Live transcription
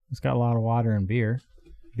It's got a lot of water in beer.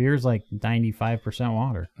 Beer's like 95%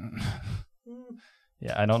 water.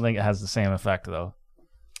 Yeah, I don't think it has the same effect though.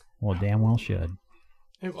 Well, damn well should.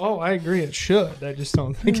 Oh, I agree. It should. I just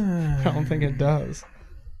don't think. I don't think it does.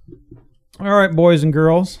 All right, boys and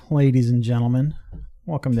girls, ladies and gentlemen,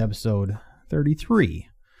 welcome to episode 33,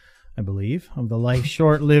 I believe, of the Life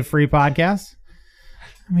Short, Live Free podcast.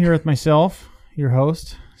 I'm here with myself, your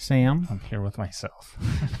host, Sam. I'm here with myself.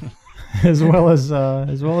 as well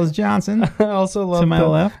as Johnson. I also love to my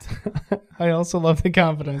left. I also love the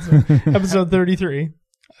confidence. Episode 33,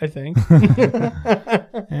 I think.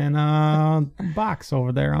 And Box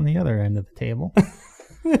over there on the other end of the table.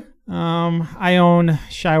 I own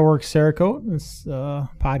Shyworks Cerakote. This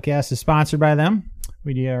podcast is sponsored by them.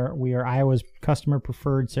 We are Iowa's customer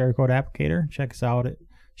preferred Cerakote applicator. Check us out at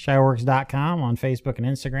Shyworks.com on Facebook and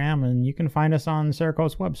Instagram, and you can find us on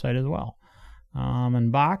Cerakote's website as well.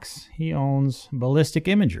 And Box, he owns Ballistic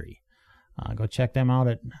Imagery. Go check them out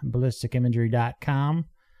at ballisticimagery.com,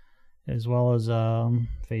 as well as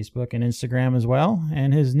Facebook and Instagram as well.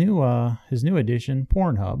 And his new addition,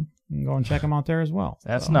 Pornhub. You can go and check him out there as well.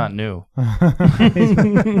 That's not new.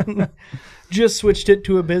 Just switched it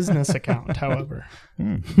to a business account, however.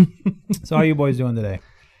 So how are you boys doing today?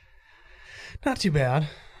 Not too bad.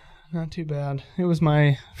 Not too bad. It was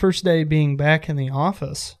my first day being back in the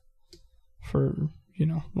office for,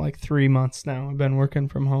 like 3 months now. I've been working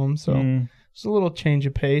from home, so it's a little change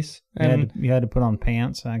of pace. And you had to put on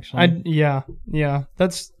pants, actually. Yeah.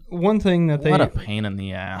 That's one thing that What a pain in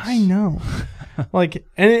the ass. I know.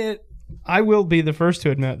 I will be the first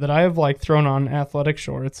to admit that I have thrown on athletic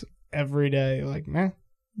shorts every day.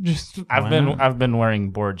 I've been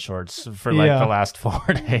wearing board shorts for the last 4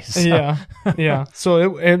 days. So. Yeah.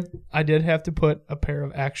 So I did have to put a pair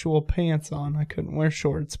of actual pants on. I couldn't wear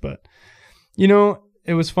shorts, but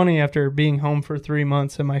it was funny after being home for 3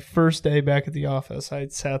 months and my first day back at the office, I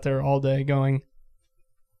sat there all day going,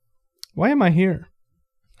 why am I here?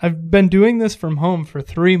 I've been doing this from home for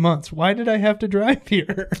 3 months. Why did I have to drive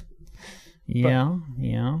here? Yeah.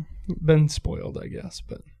 Been spoiled, I guess,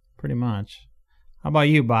 but pretty much. How about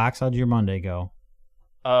you, Box? How'd your Monday go?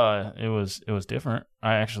 It was different.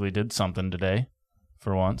 I actually did something today,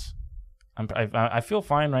 for once. I feel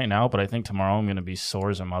fine right now, but I think tomorrow I'm gonna be sore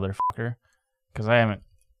as a motherfucker because I haven't.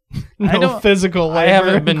 Physical labor. I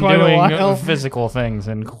haven't been doing physical things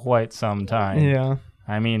in quite some time. Yeah.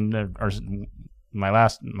 I mean,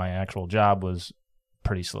 my actual job was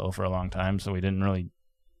pretty slow for a long time, so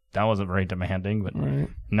that wasn't very demanding. But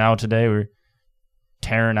Now today we're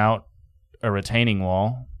tearing out a retaining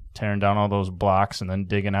wall, tearing down all those blocks, and then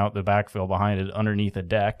digging out the backfill behind it underneath a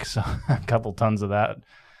deck. So a couple tons of that.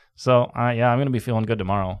 So I'm going to be feeling good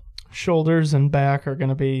tomorrow. Shoulders and back are going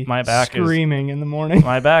to be screaming in the morning.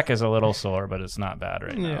 My back is a little sore, but it's not bad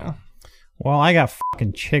right now. Yeah. Well, I got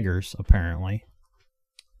fucking chiggers, apparently.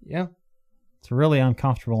 Yeah. It's really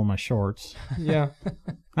uncomfortable in my shorts. Yeah.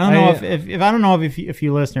 I don't know if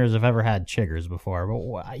you listeners have ever had chiggers before,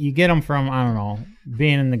 but you get them from, I don't know,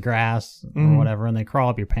 being in the grass or whatever, and they crawl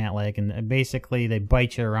up your pant leg, and basically they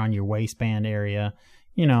bite you around your waistband area,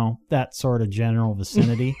 that sort of general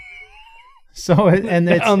vicinity. So,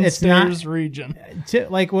 it's not region.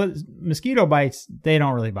 Like with mosquito bites, they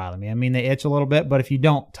don't really bother me. I mean, they itch a little bit, but if you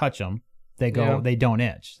don't touch them, they don't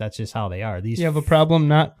itch. That's just how they are. You have a problem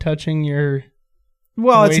not touching your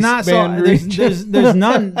it's not so region. there's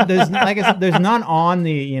none there's none on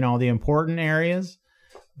the the important areas,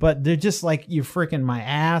 but they're just like you freaking my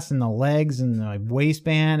ass and the legs and the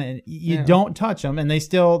waistband, and you don't touch them, and they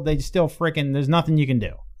still freaking, there's nothing you can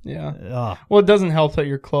do. Yeah. Ugh. Well, it doesn't help that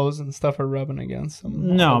your clothes and stuff are rubbing against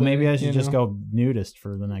them. No, maybe I should just go nudist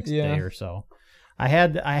for the next day or so. I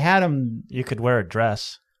had them. You could wear a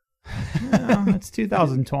dress. It's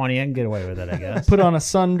 2020. I can get away with it, I guess. Put on a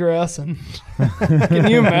sundress and can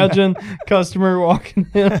you imagine customer walking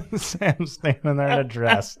in, Sam standing there in a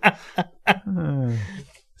dress.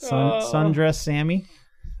 Sundress Sammy?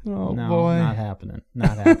 Oh, no, boy. Not happening.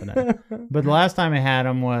 But the last time I had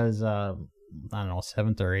him was, I don't know,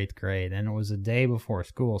 7th or 8th grade, and it was the day before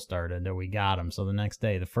school started that we got him. So the next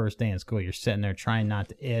day, the first day in school, you're sitting there trying not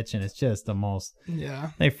to itch, and it's just the most,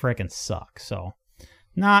 they freaking suck. So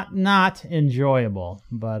not enjoyable.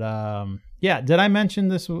 But did I mention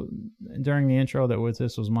this during the intro that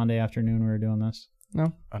this was Monday afternoon we were doing this?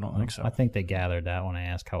 No, I don't think so. I think they gathered that when I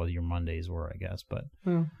asked how your Mondays were, I guess. But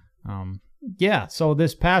so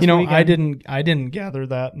this past weekend, I didn't gather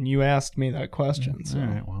that, and you asked me that question. So. All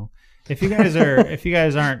right, well, if you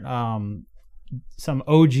guys aren't some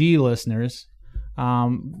OG listeners,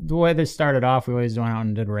 the way this started off, we always went out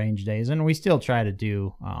and did range days, and we still try to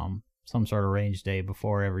do some sort of range day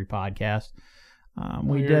before every podcast.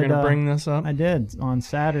 We did gonna bring this up. I did on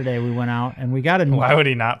Saturday. We went out and we got a. Why would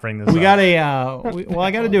he not bring this up? We got a.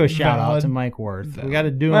 I got to do a shout out to Mike Worth. We got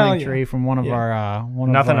a dueling tree from one of our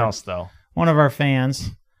nothing else though. One of our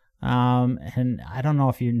fans. And I don't know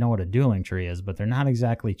if you know what a dueling tree is, but they're not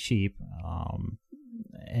exactly cheap.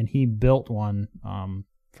 And he built one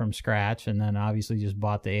from scratch, and then obviously just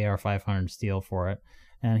bought the AR-500 steel for it.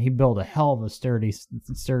 And he built a hell of a sturdy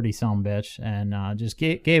sumbitch, and just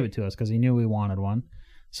gave it to us because he knew we wanted one.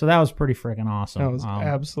 So that was pretty freaking awesome. That was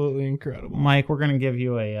absolutely incredible. Mike, we're gonna give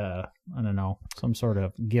you a I don't know, some sort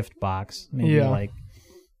of gift box, maybe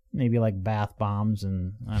like bath bombs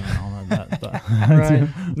and I don't know right.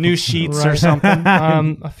 New sheets or something.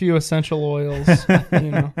 A few essential oils,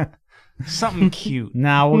 something cute.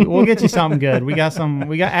 Now we'll get you something good. We got some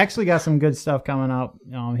good stuff coming up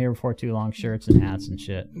here before too long. Shirts and hats and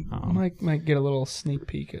shit. Might get a little sneak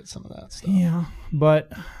peek at some of that stuff. Yeah,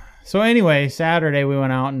 but so anyway, Saturday we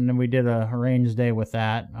went out and we did a range day with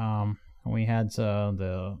that. We had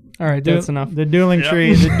all right, that's enough. The dueling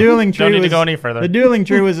tree. The dueling tree. Don't need to go any further. The dueling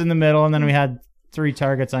tree was in the middle, and then we had 3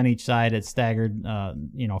 targets on each side. It staggered,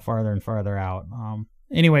 farther and farther out.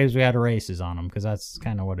 Anyways, we had races on them because that's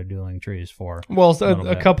kind of what a dueling tree is for. Well,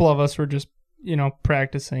 a couple of us were just,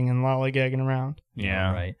 practicing and lollygagging around.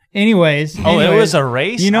 Yeah. Right. Anyways. It was a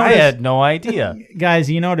race? I had no idea. Guys,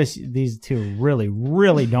 you notice these two really,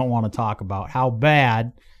 really don't want to talk about how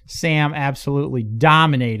bad Sam absolutely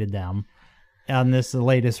dominated them on the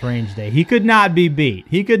latest range day. He could not be beat.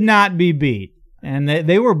 And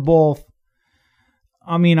they were both,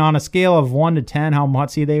 on a scale of 1 to 10, how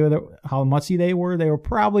mutsy they were, they were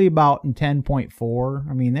probably about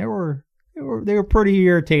 10.4. They were pretty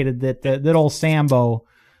irritated that old Sambo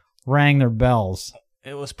rang their bells.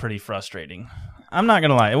 It was pretty frustrating. I'm not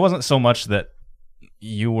gonna lie, it wasn't so much that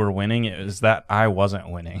you were winning, it was that I wasn't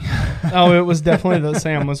winning. Oh, it was definitely that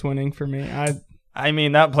Sam was winning for me.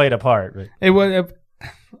 That played a part. But it was,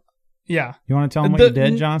 yeah. You want to tell them what you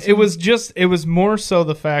did, Johnson? It was more so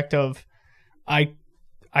the fact of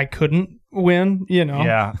I couldn't win,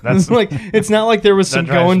 Yeah, that's it's not like there was some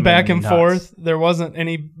going back and forth. There wasn't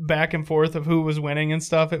any back and forth of who was winning and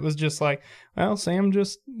stuff. It was just like, well, Sam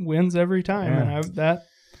just wins every time, and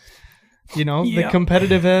the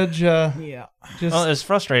competitive edge. It's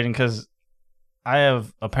frustrating because I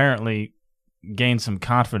have apparently gained some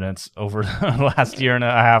confidence over the last year and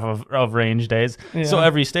a half of range days. Yeah. So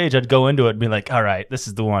every stage I'd go into it and be like, all right, this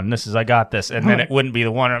is the one. I got this. And then it wouldn't be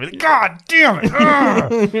the one. I'd be like, God damn it.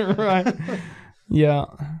 Right. Yeah.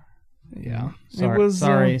 Yeah.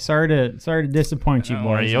 Sorry to disappoint you,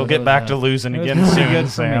 boys. You'll get back to losing again soon,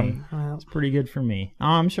 Sam. It's pretty good for me.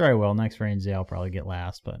 I'm sure I will. Next range day I'll probably get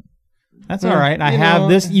last, but that's all right. I have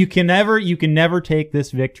this. You can never take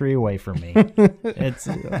this victory away from me. It's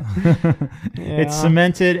it's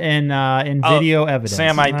cemented in video evidence.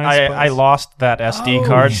 Sam, I lost that SD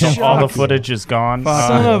card, so all the footage is gone.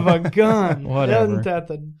 Son of a gun! Whatever. Isn't that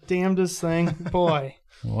the damnedest thing, boy?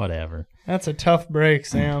 Whatever. That's a tough break,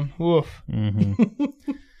 Sam. Woof. Mm-hmm.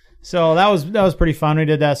 So that was pretty fun. We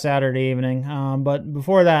did that Saturday evening. But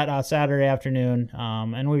before that, Saturday afternoon,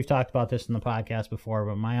 and we've talked about this in the podcast before,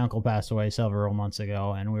 but my uncle passed away several months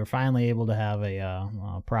ago, and we were finally able to have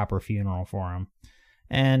a proper funeral for him.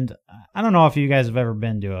 And I don't know if you guys have ever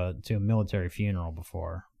been to a military funeral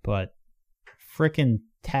before, but frickin'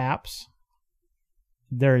 taps.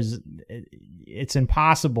 It's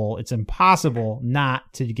impossible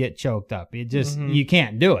not to get choked up. It just, you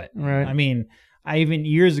can't do it. Right.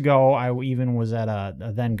 Years ago, I even was at a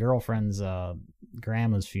then girlfriend's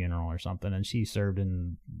grandma's funeral or something, and she served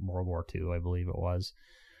in World War II, I believe it was.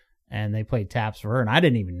 And they played taps for her, and I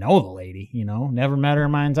didn't even know the lady, never met her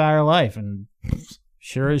in my entire life. And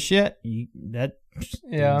sure as shit,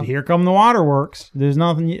 here come the waterworks. There's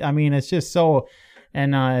nothing, it's just so,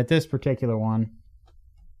 and at this particular one,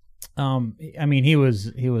 he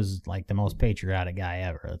was like the most patriotic guy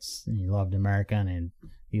ever. He loved America and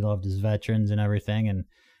he loved his veterans and everything. And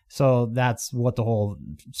so that's what the whole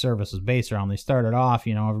service was based around. They started off,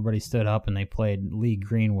 everybody stood up and they played Lee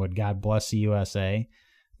Greenwood, God Bless the USA.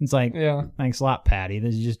 It's like, thanks a lot, Patty.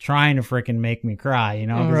 This is just trying to freaking make me cry,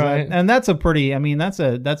 Right. And that's a pretty, that's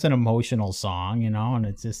an emotional song, and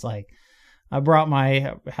it's just like, I brought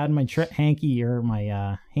my hanky or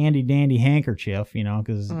my handy dandy handkerchief,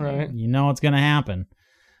 because it's going to happen.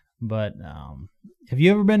 But have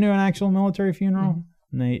you ever been to an actual military funeral?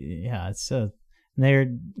 And they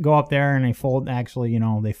go up there and they fold. Actually,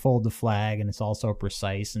 they fold the flag, and it's all so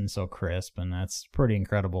precise and so crisp, and that's pretty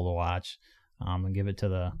incredible to watch. And give it to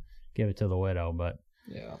the widow, but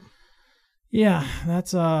Yeah,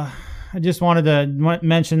 that's I just wanted to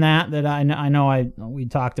mention that I know we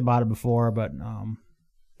talked about it before, but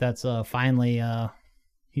that's finally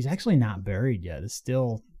he's actually not buried yet. It's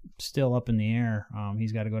still up in the air.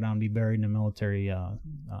 He's got to go down and be buried in a military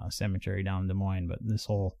cemetery down in Des Moines. But this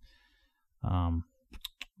whole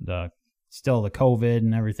the COVID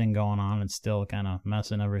and everything going on, it's still kind of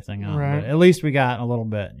messing everything up. Right. But at least we got a little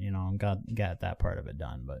bit, got that part of it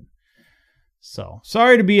done. But so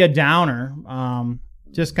sorry to be a downer.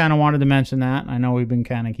 Just kind of wanted to mention that. I know we've been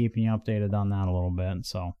kind of keeping you updated on that a little bit.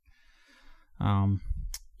 So,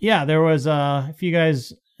 yeah, there was if you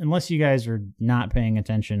guys, unless you guys are not paying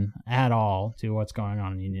attention at all to what's going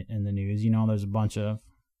on in the news, there's a bunch of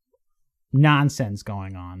nonsense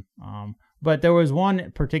going on. But there was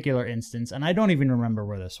one particular instance, and I don't even remember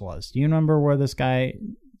where this was. Do you remember where this guy?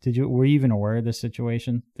 Were you even aware of this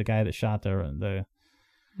situation? The guy that shot the.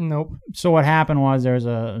 Nope. So what happened was there's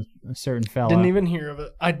a certain fella. Didn't even hear of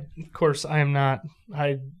it. Of course, I am not.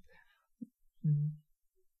 I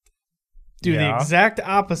do the exact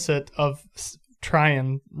opposite of try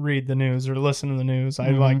and read the news or listen to the news.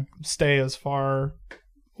 I stay as far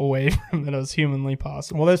away from it as humanly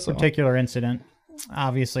possible. Well, this particular incident,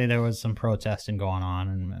 obviously there was some protesting going on,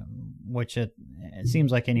 and which it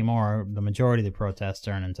seems like anymore the majority of the protests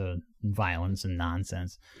turn into violence and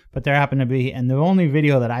nonsense. But there happened to be, and the only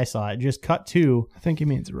video that I saw, it just cut to. I think he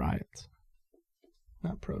means riots,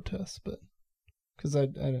 not protests, but because I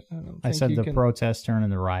don't think I said the protests turn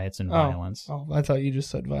into riots and violence. Oh, I thought you just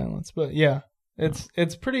said violence, but yeah, it's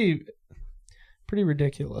pretty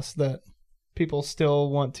ridiculous that people still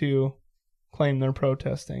want to claim they're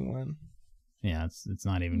protesting when. Yeah, it's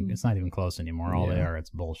not even close anymore. All they are, it's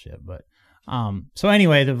bullshit. But so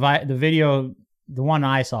anyway, the video, the one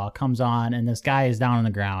I saw, comes on, and this guy is down on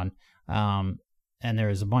the ground, and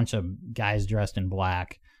there's a bunch of guys dressed in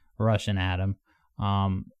black rushing at him,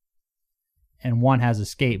 and one has a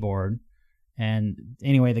skateboard, and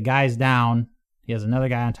anyway, the guy's down. He has another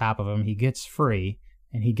guy on top of him. He gets free,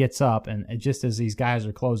 and he gets up, and just as these guys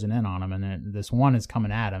are closing in on him, and then this one is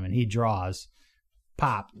coming at him, and he draws,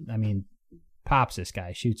 pops this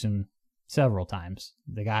guy, shoots him several times.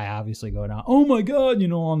 The guy obviously go down. Oh my God!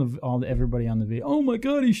 Everybody on the video. Oh my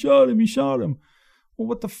God! He shot him.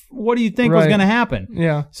 Well, what do you think was going to happen?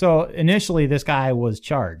 Yeah. So initially, this guy was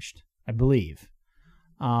charged, I believe,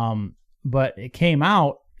 but it came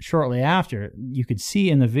out shortly after. You could see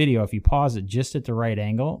in the video, if you pause it just at the right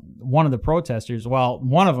angle, one of the protesters. Well,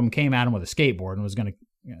 one of them came at him with a skateboard and was going to.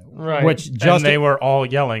 Right. And they were all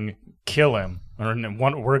yelling, "Kill him!" Or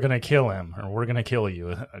 "We're gonna kill him!" Or "We're gonna kill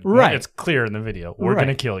you!" Right. It's clear in the video. We're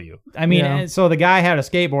gonna kill you. I mean, so the guy had a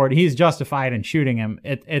skateboard. He's justified in shooting him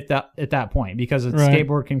at that point because a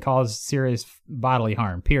skateboard can cause serious bodily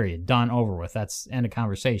harm. Period. Done. Over with. That's end of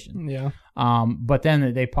conversation. Yeah. But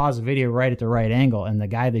then they pause the video right at the right angle, and the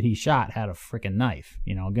guy that he shot had a freaking knife.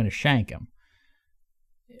 Gonna shank him.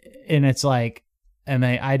 And it's like. And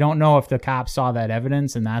I don't know if the cops saw that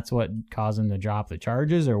evidence and that's what caused them to drop the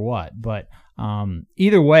charges or what. But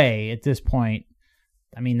either way, at this point,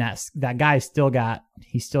 I mean, that guy still got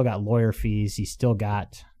lawyer fees. He's still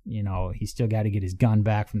got to get his gun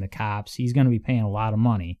back from the cops. He's going to be paying a lot of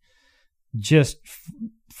money just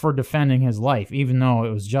for defending his life, even though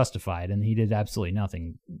it was justified and he did absolutely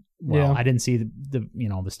nothing. Well, I didn't see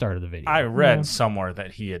the start of the video. I read somewhere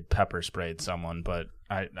that he had pepper sprayed someone, but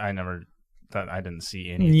I never. That I didn't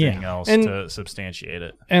see anything else to substantiate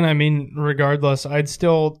it. And I mean, regardless, not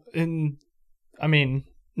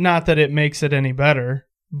that it makes it any better,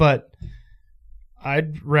 but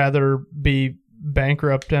I'd rather be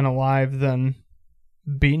bankrupt and alive than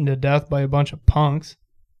beaten to death by a bunch of punks.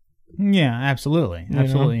 Yeah, absolutely,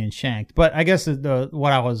 and shanked. But I guess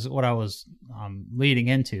what I was leading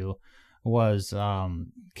into was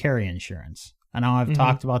carry insurance. I know I've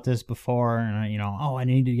talked about this before, and I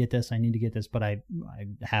need to get this, but I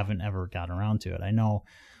haven't ever gotten around to it. I know,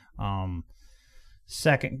 the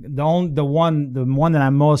one that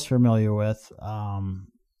I'm most familiar with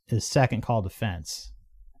is Second Call Defense,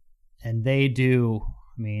 and they do.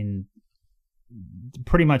 I mean,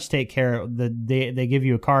 pretty much take care of they give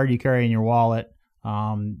you a card you carry in your wallet.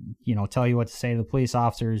 Tell you what to say to the police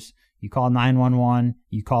officers. You call 911.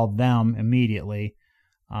 You call them immediately.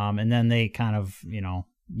 And then they kind of, you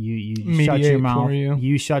shut your mouth.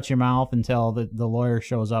 You shut your mouth until the lawyer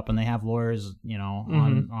shows up, and they have lawyers,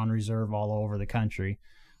 on reserve all over the country.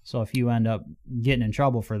 So if you end up getting in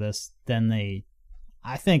trouble for this, then I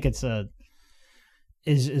think it's as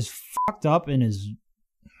fucked up and as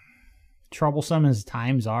troublesome as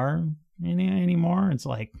times are anymore. It's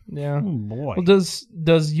like, oh boy. Well, does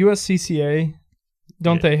USCCA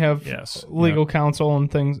Don't they have yes. legal counsel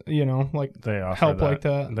and things, like They offer help that. like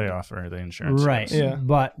that? They offer the insurance. Right. yes. Yeah.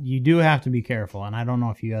 But you do have to be careful, and I don't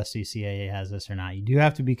know if USCCAA has this or not. You do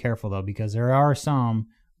have to be careful though, because there are some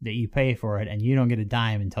that you pay for it and you don't get a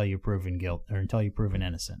dime until you're proven guilt or until you're proven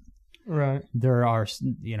innocent. Right. There are,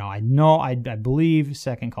 I believe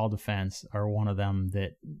second call defense are one of them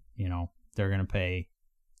that, they're going to pay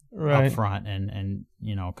Right. up front and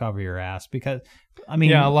cover your ass because, a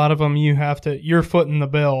lot of them you're footing the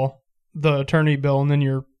bill, the attorney bill, and then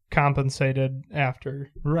you're compensated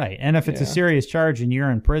after. right. And if it's a Yeah. serious charge and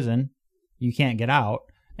you're in prison, you can't get out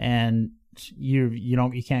and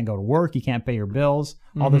you can't go to work, you can't pay your bills.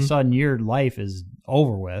 All of a Mhm. sudden your life is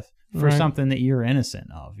over with for Right. something that you're innocent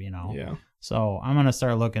of, Yeah. So I'm going to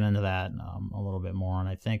start looking into that a little bit more. And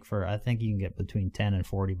I think you can get between $10 and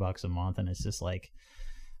 $40 a month. And it's just like,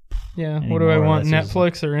 Yeah. What Anymore, do I want? this is-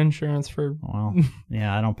 Netflix or insurance for? well,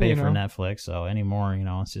 yeah, I don't pay You for know. Netflix. So anymore,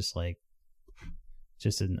 it's just like,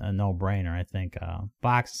 just a no-brainer. I think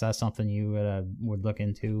Box, is that something you would look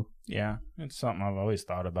into? Yeah, it's something I've always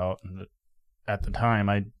thought about. And at the time,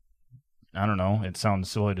 I don't know. It sounds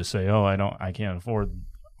silly to say, I can't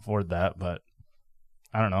afford that, but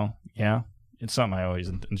I don't know. Yeah, it's something I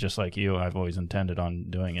always, just like you, I've always intended on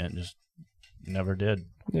doing it, just never did.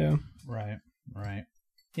 Yeah. Right.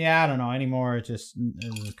 Yeah, I don't know anymore. It's just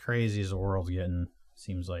as crazy as the world's getting.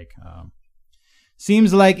 Seems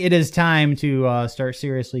like it is time to start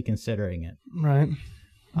seriously considering it. Right.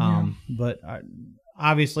 But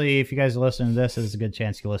obviously, if you guys are listening to this, there's a good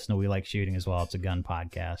chance you listen to We Like Shooting as well. It's a gun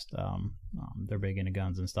podcast. They're big into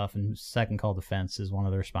guns and stuff. And Second Call Defense is one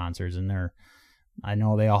of their sponsors, and I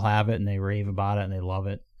know they all have it and they rave about it and they love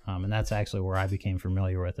it. And that's actually where I became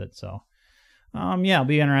familiar with it. So, it'll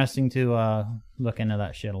be interesting to look into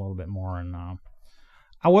that shit a little bit more. And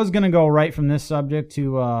I was gonna go right from this subject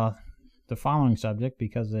to the following subject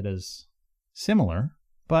because it is similar,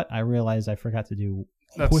 but I realized I forgot to do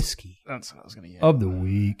whiskey That's what I was going to get. of the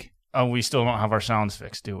week. Oh, we still don't have our sounds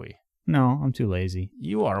fixed, do we? No, I'm too lazy.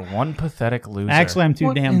 You are one pathetic loser. Actually, I'm too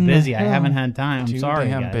What damn in the busy. I hell? haven't had time. I'm too sorry,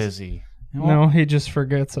 damn guys. busy. No, he just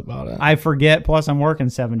forgets about it. I forget. Plus, I'm working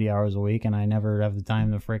 70 hours a week, and I never have the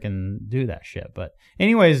time to freaking do that shit. But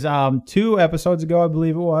anyways, 2 episodes ago, I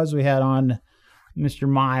believe it was, we had on Mr.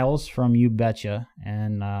 Miles from You Betcha,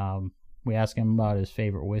 and we asked him about his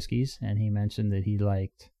favorite whiskeys, and he mentioned that he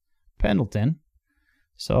liked Pendleton.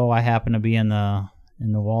 So I happened to be in the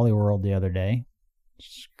Wally World the other day,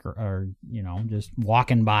 just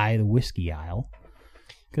walking by the whiskey aisle.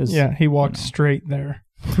 Yeah, he walked straight there.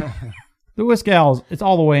 The whiskey aisle, it's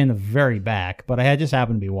all the way in the very back, but I just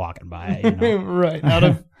happened to be walking by it, Right. Out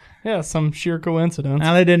of some sheer coincidence. And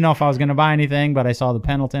I didn't know if I was going to buy anything, but I saw the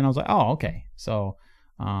Pendleton. I was like, oh, okay. So,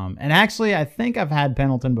 and actually, I think I've had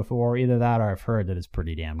Pendleton before. Either that or I've heard that it's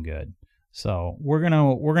pretty damn good. So we're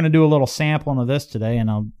gonna do a little sampling of this today, and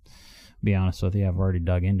I'll be honest with you, I've already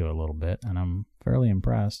dug into it a little bit, and I'm fairly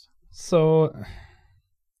impressed. So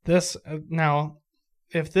this now,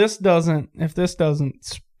 if this doesn't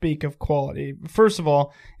speak of quality, first of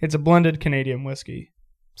all, it's a blended Canadian whiskey.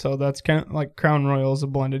 So that's kind of like Crown Royal is a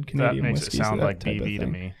blended Canadian That makes whiskey. it sound that like type of BV to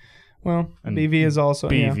thing. me. Well, And BV is also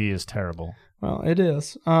BV is terrible. Well, it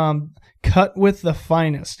is. Cut with the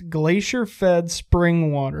finest glacier-fed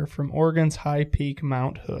spring water from Oregon's High Peak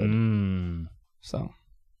Mount Hood. So,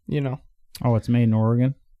 Oh, it's made in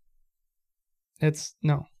Oregon? it's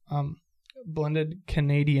blended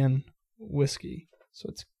Canadian whiskey. So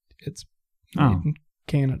it's made in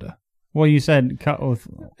Canada. Well, you said cut with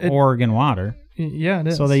Oregon water. Yeah, it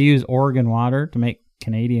is. So they use Oregon water to make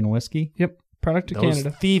Canadian whiskey? Yep, product to Those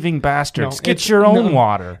Canada. thieving bastards. No, Get it's- your own no.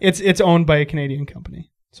 water. It's owned by a Canadian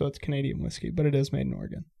company, so it's Canadian whiskey, but it is made in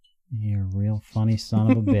Oregon. You're a real funny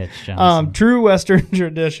son of a bitch, Johnson. True Western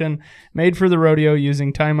tradition, made for the rodeo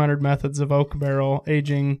using time-honored methods of oak barrel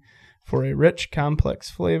aging for a rich, complex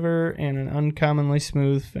flavor and an uncommonly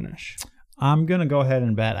smooth finish. I'm going to go ahead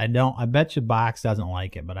and bet. I bet you Box doesn't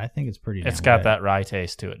like it, but I think it's pretty damn It's got good. that rye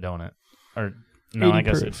taste to it, don't it? Or no, 80 I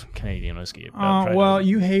guess proof. it's Canadian whiskey.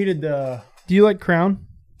 You hated Do you like Crown?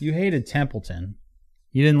 you hated Templeton.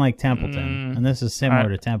 You didn't like Templeton, and this is similar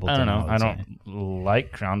to Templeton. I don't know. would I say. don't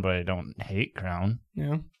like Crown, but I don't hate Crown.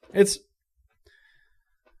 Yeah. I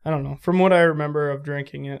don't know. From what I remember of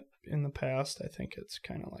drinking it in the past, I think it's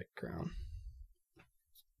kind of like Crown.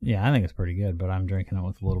 Yeah, I think it's pretty good, but I'm drinking it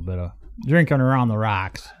with a little bit of drinking around the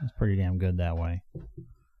rocks. It's pretty damn good that way.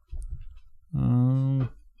 You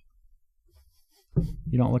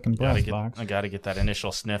don't look impressed, Box. I gotta get that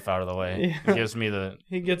initial sniff out of the way. Yeah. It gives me the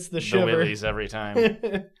He gets the shiver. willies every time.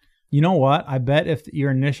 You know what? I bet if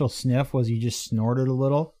your initial sniff was you just snorted a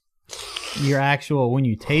little, your actual, when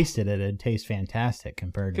you tasted it, it'd taste fantastic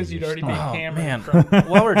compared to Because you'd your already been stomach. hammered. man. From,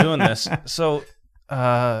 While we're doing this, so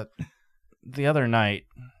the other night,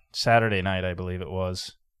 Saturday night, I believe it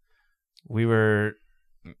was,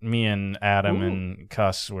 me and Adam and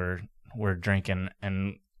Cuss were drinking,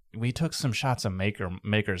 and we took some shots of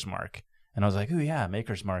Maker's Mark, and I was like, "Oh yeah,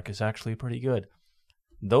 Maker's Mark is actually pretty good."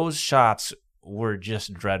 Those shots were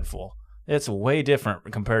just dreadful. It's way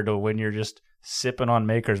different compared to when you're just sipping on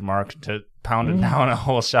Maker's Mark to pounding down a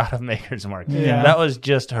whole shot of Maker's Mark. Yeah. That was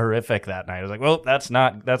just horrific that night. I was like, well, that's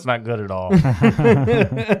not good at all.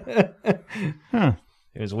 Huh.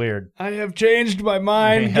 It was weird. I have changed my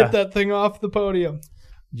mind. Yeah. Get that thing off the podium.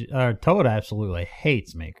 Toad absolutely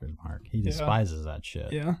hates Maker's Mark. He despises that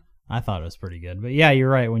shit. Yeah. I thought it was pretty good, but yeah, you're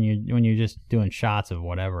right. When you're just doing shots of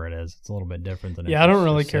whatever it is, it's a little bit different than. Yeah, I don't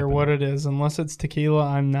really care what it is unless it's tequila.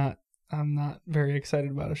 I'm not very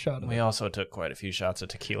excited about a shot of We it. also took quite a few shots of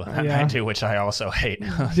tequila that Yeah. night too, which I also hate.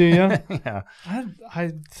 Do you? Yeah.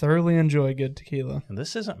 I thoroughly enjoy good tequila. And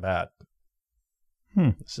this isn't bad.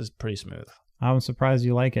 This is pretty smooth. I'm surprised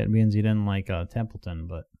you like it, being you didn't like Templeton.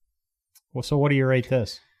 But well, so what do you rate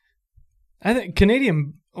this? I think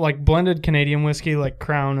Canadian, like blended Canadian whiskey, like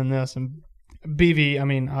Crown and this, and BV, I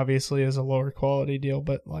mean, obviously is a lower quality deal,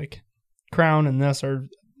 but like Crown and this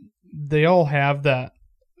they all have that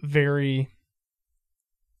very,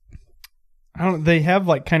 they have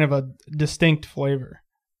like kind of a distinct flavor,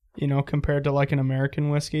 compared to like an American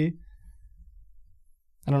whiskey.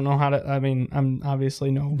 I don't know how to, I'm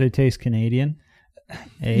obviously no. They taste Canadian.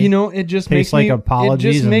 It just Tastes makes like me, apologies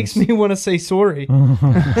it just and makes me want to say sorry,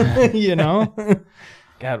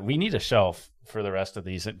 God, we need a shelf for the rest of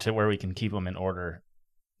these to where we can keep them in order.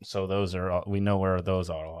 So those are, we know where those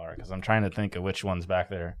all are, because I'm trying to think of which ones back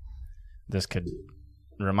there this could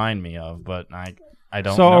remind me of, but I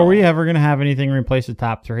don't So know. are we ever going to have anything replace the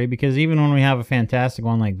top three? Because even when we have a fantastic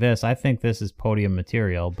one like this, I think this is podium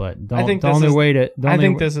material. But I think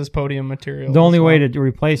this is podium material. The only as way well. to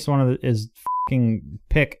replace one of the is fucking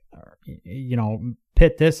pit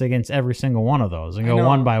this against every single one of those and I go know.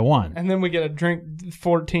 one by one. And then we get to drink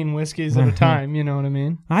 14 whiskeys at a time. You know what I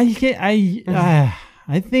mean?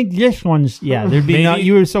 I think this one's there'd be Maybe-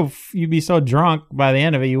 you'd be so drunk by the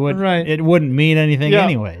end of it Right. it wouldn't mean anything Yeah.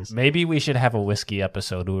 anyways. Maybe we should have a whiskey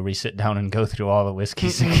episode where we sit down and go through all the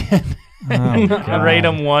whiskeys again. Oh, And God. rate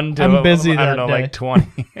them 1 to I'm busy I don't that know, day. like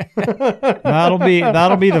 20.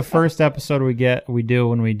 That'll be the first episode we do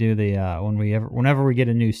when we do the whenever we get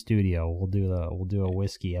a new studio, we'll do a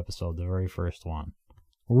whiskey episode, the very first one.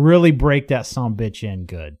 Really break that sumbitch in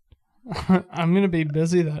good. I'm going to be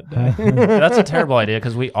busy that day. That's a terrible idea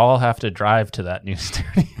because we all have to drive to that new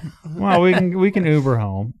studio. Well, we can Uber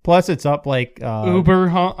home. Plus, it's up like Uber,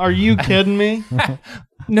 huh? Are you kidding me?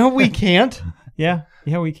 No, we can't. Yeah,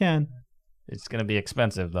 we can. It's going to be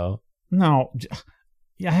expensive, though. No,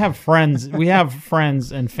 I have friends. We have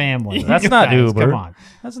friends and family. That's not Guys, Uber. Come on.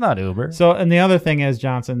 That's not Uber. So, and the other thing is,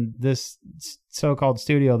 Johnson, this so-called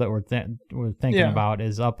studio that we're thinking Yeah. about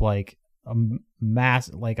is up like a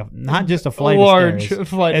mass, like not just a flight large of stairs.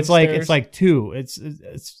 flight It's of like stairs. it's like two. It's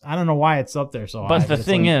I don't know why it's up there so high. But the it's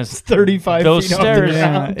thing like, is, 35 those feet off the stairs-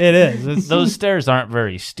 ground. yeah, it is. It's, those stairs aren't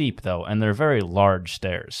very steep, though, and they're very large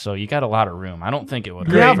stairs. So you got a lot of room. I don't think it would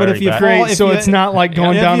hurt Yeah, but very if you bad. fall- Great, if so you- it's not like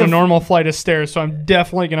going if down you- a normal flight of stairs, so I'm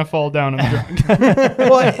definitely going to fall down and drunk.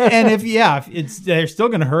 well, and if they're still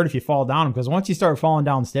going to hurt if you fall down because once you start falling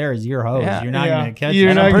downstairs, you're hosed. Yeah. You're not Yeah. going to catch You're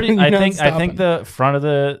it. not And You're I not think stopping. the front of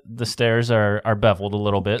the stairs are beveled a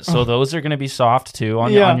little bit, so those are going to be soft too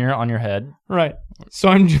on Yeah. on your head. Right. So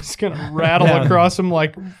I'm just going to rattle Yeah. across them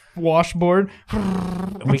like washboard.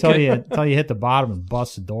 until you hit the bottom and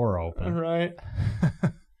bust the door open. Right.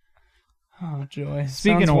 Oh, joy.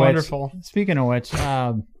 Speaking Sounds of wonderful. Speaking of which,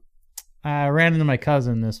 I ran into my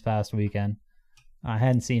cousin this past weekend. I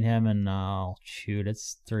hadn't seen him in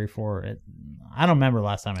it's 3 or 4. I don't remember the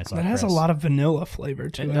last time I saw. It has a Chris. lot of vanilla flavor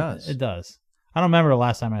to it. It does. It does. I don't remember the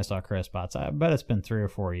last time I saw Chris Potts. I bet it's been 3 or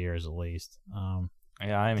 4 years at least.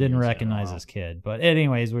 Yeah, I haven't Didn't used it in a recognize while. this kid. But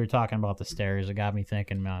anyways, we were talking about the stairs. It got me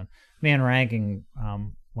thinking. Me and Ranking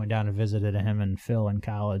went down and visited him and Phil in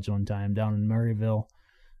college one time down in Maryville,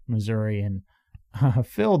 Missouri, and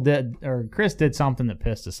Chris did something that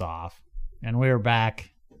pissed us off, and we were back.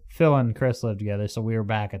 Phil and Chris lived together, so we were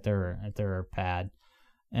back at their pad,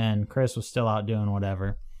 and Chris was still out doing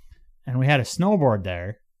whatever, and we had a snowboard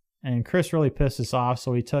there, and Chris really pissed us off,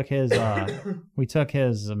 so we took his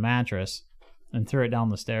mattress and threw it down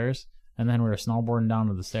the stairs, and then we were snowboarding down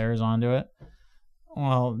to the stairs onto it.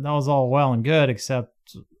 Well, that was all well and good, except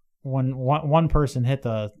when one person hit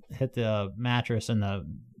the mattress and the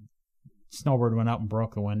Snowbird went up and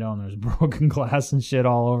broke the window, and there's broken glass and shit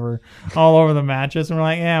all over the mattress. And we're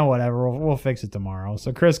like, yeah, whatever, we'll fix it tomorrow.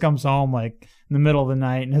 So Chris comes home like in the middle of the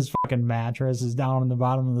night, and his fucking mattress is down in the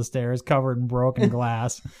bottom of the stairs, covered in broken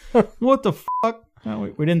glass. What the fuck?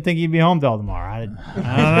 We didn't think he'd be home till tomorrow. I don't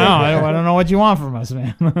know. I don't know what you want from us,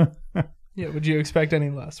 man. Yeah, would you expect any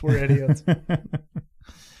less? We're idiots.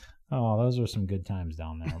 Oh, those were some good times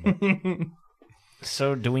down there. But.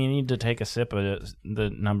 So do we need to take a sip of the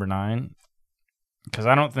number 9? Because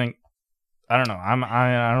I don't think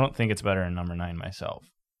it's better than number 9 myself.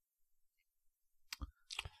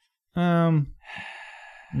 No.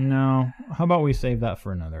 How about we save that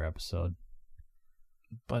for another episode?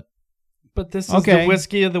 But this is the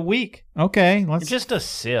whiskey of the week. Okay, let's just a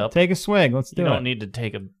sip. Take a swig. Let's do it. You don't need to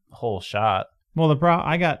take a whole shot. Well,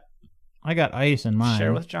 I got ice in mine.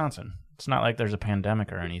 Share with Johnson. It's not like there's a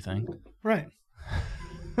pandemic or anything. Right.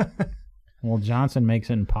 Well, Johnson makes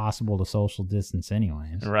it impossible to social distance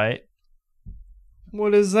anyways. Right.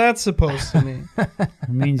 What is that supposed to mean? It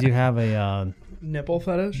means you have a nipple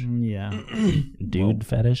fetish? Yeah. Dude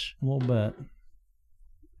fetish? A little bit.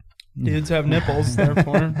 Dudes have nipples,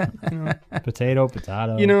 therefore. Potato.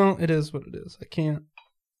 It is what it is. I can't.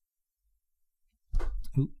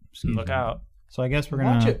 Oops, Look out. So I guess we're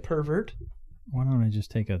going to... Watch it, pervert. Why don't I just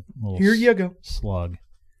take a little... Here you go. Slug.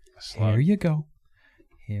 Here you go.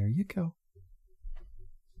 Here you go.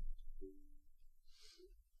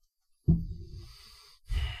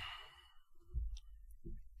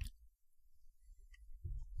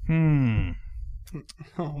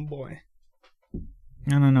 Oh, boy.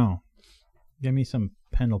 I don't know. Give me some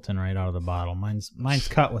Pendleton right out of the bottle. Mine's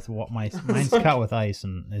cut with mine's cut with ice,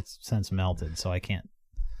 and it's since melted, so I can't.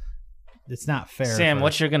 It's not fair. Sam,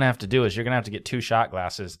 what you're gonna have to do is you're gonna have to get 2 shot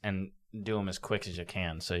glasses and do them as quick as you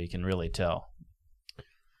can, so you can really tell.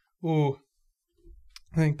 Ooh,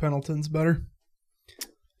 I think Pendleton's better.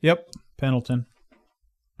 Yep, Pendleton.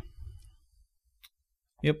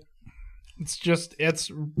 Yep.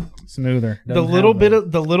 It's smoother. The little bit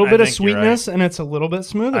of sweetness, right. And it's a little bit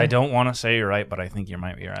smoother. I don't want to say you're right, but I think you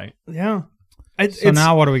might be right. Yeah. So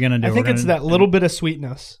now what are we gonna do? I think it's that little bit of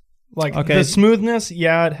sweetness. Like the smoothness,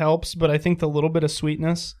 yeah, it helps, but I think the little bit of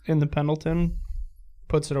sweetness in the Pendleton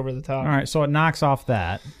puts it over the top. All right, so it knocks off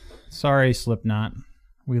that. Sorry, Slipknot.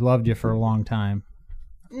 We loved you for a long time.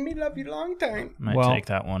 Me love you long time. Might take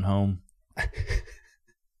that one home.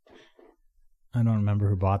 I don't remember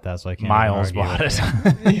who bought that, so I can't. Miles bought it.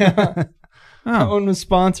 Yeah. That one was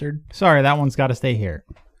sponsored. Sorry, that one's got to stay here.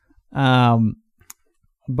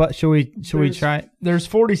 But should we try? There's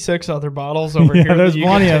 46 other bottles over here. There's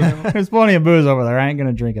plenty of booze over there. I ain't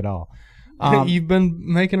gonna drink it all. You've been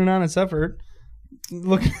making an honest effort.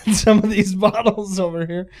 Look at some of these bottles over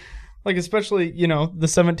here, like especially the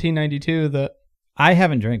 1792 that. I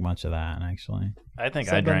haven't drank much of that actually. I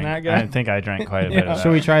think I drank quite a bit of that.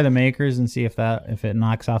 Should we try the Makers and see if it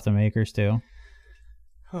knocks off the Makers too?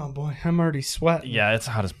 Oh boy, I'm already sweating. Yeah, it's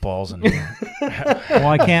hot as balls in here. Well,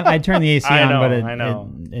 I can't. I turn the AC on, but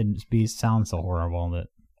it sounds so horrible that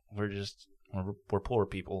we're poor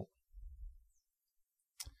people.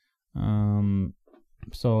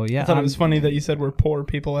 So yeah, I thought it was funny that you said we're poor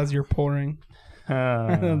people as you're pouring.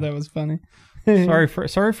 That was funny. sorry for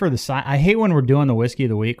the I hate when we're doing the whiskey of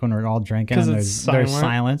the week when we're all drinking and there's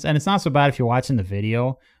silence, and it's not so bad if you're watching the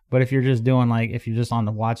video, but if you're just doing if you're just on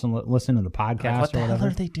the watch and listen to the podcast what the or whatever. Hell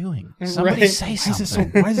are they doing? Somebody say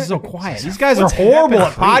something. Why is it so quiet? These guys are horrible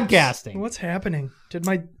at podcasting. What's happening? Did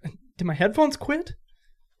my headphones quit?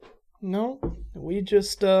 No, we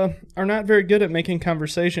just are not very good at making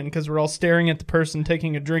conversation because we're all staring at the person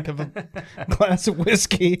taking a drink of a glass of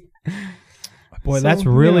whiskey. Boy, So,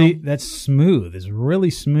 that's smooth. It's really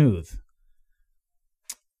smooth.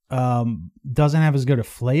 Doesn't have as good a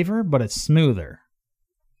flavor, but it's smoother.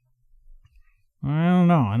 I don't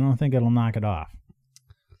know. I don't think it'll knock it off.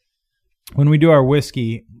 When we do our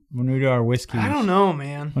whiskey, I don't know,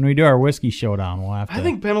 man. When we do our whiskey showdown, we'll have to. I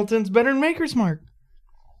think Pendleton's better than Maker's Mark.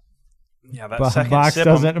 Yeah, that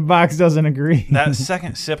second Box doesn't agree. That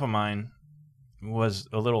second sip of mine was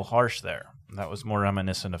a little harsh there. That was more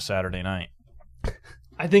reminiscent of Saturday night.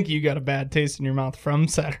 I think you got a bad taste in your mouth from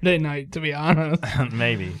Saturday night, to be honest.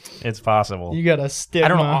 Maybe. It's possible. You got a stigma. I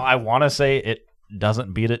don't know. I want to say it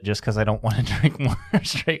doesn't beat it just because I don't want to drink more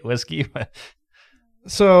straight whiskey. But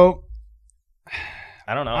so,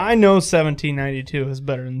 I don't know. I know 1792 is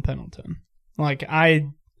better than Pendleton. Like, I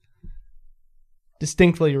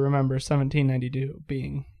distinctly remember 1792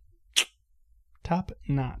 being top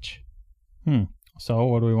notch. So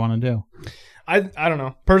what do we want to do? I don't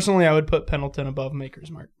know. Personally, I would put Pendleton above Maker's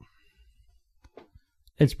Mark.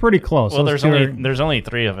 It's pretty close. Well, Let's there's only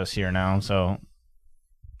 3 of us here now, so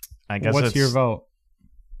I guess What's your vote?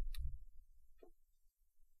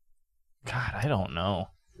 God, I don't know.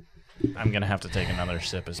 I'm gonna have to take another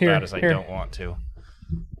sip as Here, bad as I here. don't want to.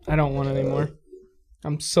 I don't want any more.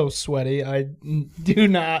 I'm so sweaty. I do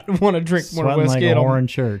not want to drink more Sweating whiskey. like a It'll- whore in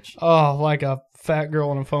church. Oh, like a fat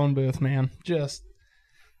girl in a phone booth, man. Just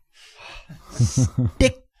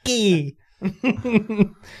sticky.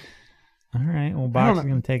 All right. Well, I Box don't is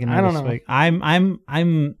going to take I another don't know. swig. I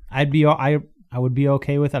would be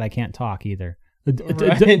okay with it. I can't talk either.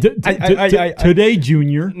 Right. Today,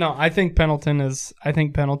 Junior. No, I think Pendleton is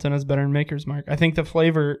better than Maker's Mark. I think the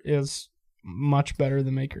flavor is much better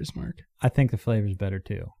than Maker's Mark. I think the flavor's better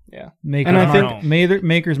too. Yeah. Maker's And I Mark, think-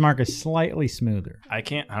 Maker's Mark is slightly smoother. I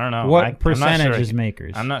don't know. What percentage is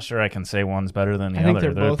Maker's? I'm not sure I can say one's better than the I think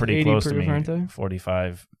other. they're both pretty 80 close proof, to me. aren't they?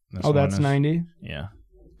 45. This Oh, one that's is- 90. Yeah.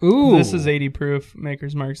 Ooh. This is 80 proof.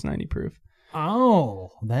 Maker's Mark's 90 proof. Oh,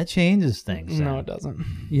 that changes things. No, then. it doesn't.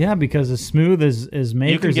 Yeah, because as smooth as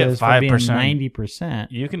Maker's get is for being 5%. 90%.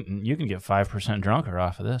 You can get 5% drunker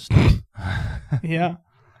off of this. Yeah.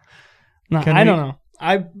 No, Can I we- don't know.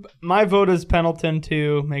 My vote is Pendleton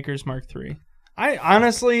 2, Maker's Mark 3. I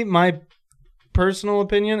honestly, my personal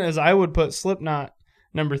opinion is I would put Slipknot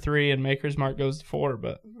number 3 and Maker's Mark goes to 4,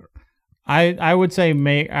 but I would say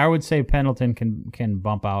Pendleton can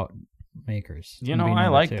bump out Maker's. You and know, be I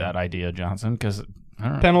number like 2. that idea, Johnson, because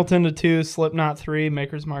Pendleton to 2, Slipknot 3,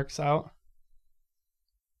 Maker's Mark's out.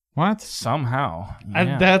 What? somehow.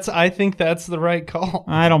 Yeah. I think that's the right call.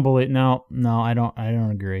 I don't believe. No, I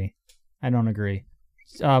don't agree. I don't agree.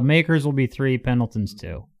 Maker's will be 3, Pendleton's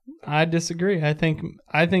 2. I disagree. I think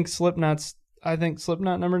Slipknot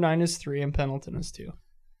number 9 is 3 and Pendleton is 2.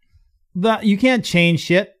 You can't change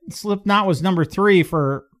shit. Slipknot was number 3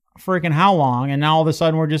 for freaking how long, and now all of a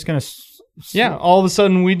sudden we're just gonna. Yeah, all of a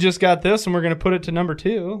sudden we just got this and we're going to put it to number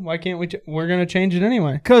 2. Why can't we? We're going to change it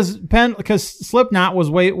anyway. Because Slipknot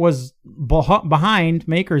was behind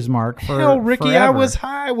Maker's Mark for Hell, Ricky, forever. I was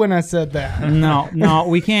high when I said that. No,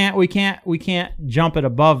 we can't jump it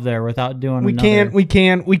above there without doing. We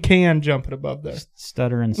can jump it above there.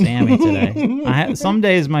 Stuttering Sammy today. Some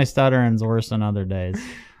days my stuttering's worse than other days.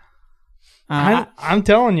 I'm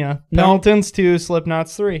telling you, Pendleton's 2,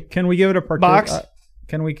 Slipknot's 3. Can we give it a Box?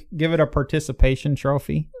 Can we give it a participation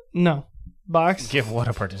trophy? No, Box. Give what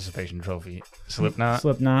a participation trophy? Slipknot?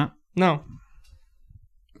 Slipknot. No.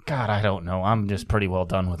 God, I don't know. I'm just pretty well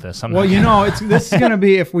done with this. Well, you know, this is gonna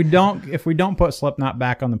be if we don't put Slipknot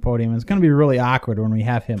back on the podium, it's gonna be really awkward when we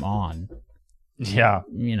have him on. Yeah.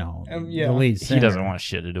 You know, yeah. the lead singer. He doesn't want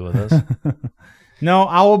shit to do with this. No,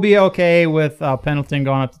 I will be okay with Pendleton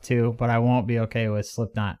going up to 2, but I won't be okay with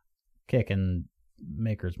Slipknot kicking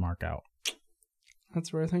Maker's Mark out.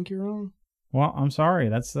 That's where I think you're wrong. Well, I'm sorry.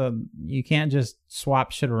 That's you can't just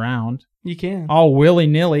swap shit around You can. all willy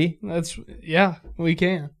nilly. We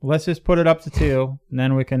can. Let's just put it up to 2, and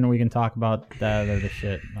then we can talk about that other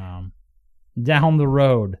shit down the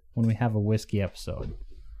road when we have a whiskey episode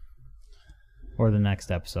or the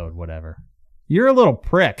next episode, whatever. You're a little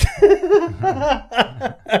prick.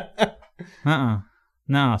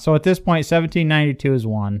 No. So at this point, 1792 is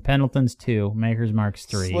 1, Pendleton's 2, Maker's Mark's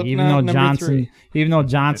 3. Slipknot Even though number 3.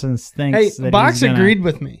 Johnson thinks Hey, that Box he's gonna, agreed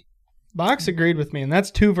with me. Box agreed with me, and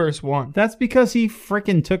that's 2 versus 1. That's because he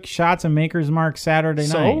freaking took shots at Maker's Mark Saturday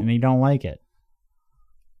So? night, and he don't like it.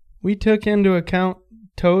 We took into account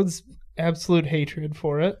Toad's absolute hatred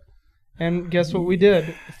for it, and guess what we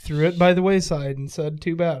did? Threw it by the wayside and said,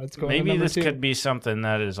 "Too bad, it's going." to Maybe number this 2. could be something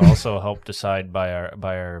that is also helped decide by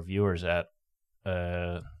our viewers at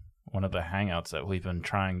one of the hangouts that we've been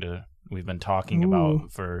talking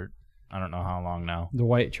about for I don't know how long now. The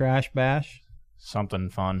White Trash Bash. Something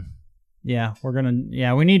fun. Yeah,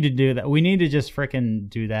 we need to do that. We need to just freaking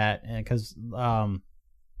do that because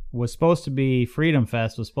was supposed to be Freedom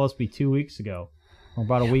Fest was supposed to be 2 weeks ago, or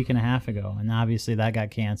about a week and a half ago, and obviously that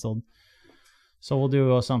got canceled. So we'll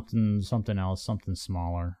do something else, something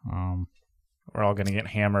smaller. We're all gonna get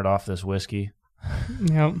hammered off this whiskey.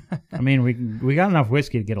 Yep. I mean, we got enough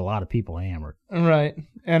whiskey to get a lot of people hammered. Right,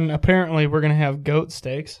 and apparently we're gonna have goat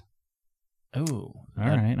steaks. Ooh, All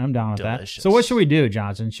right, I'm down with delicious. that. So what should we do,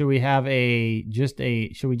 Johnson? Should we have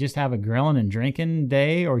should we just have a grilling and drinking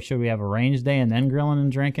day, or should we have a range day and then grilling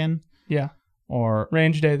and drinking? Yeah, Or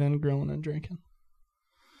range day, then grilling and drinking.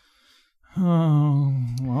 oh,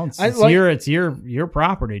 well, it's your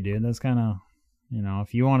property, dude. That's kind of,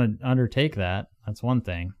 if you want to undertake that, that's one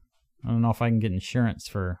thing. I don't know if I can get insurance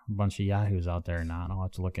for a bunch of yahoos out there or not. I'll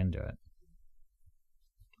have to look into it.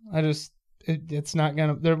 It's not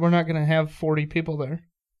gonna. We're not gonna have 40 people there.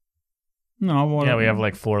 No, well, Yeah, we have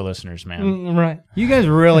like 4 listeners, man. Right. You guys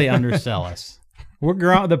really undersell us. We're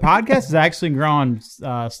growing. The podcast is actually growing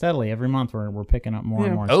steadily every month. We're picking up more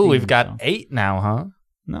and more. Oh, steam, we've got so. 8 now, huh?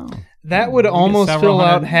 No, That would We get almost several fill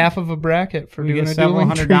out hundred- half of a bracket for we doing get a several Dueling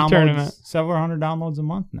hundred Tree downloads. tournament. Several hundred downloads a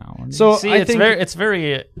month now. So See, I it's think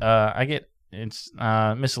very. I get it's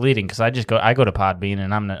misleading because I go to Podbean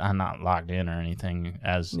and I'm not logged in or anything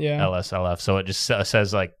as LSLF, so it just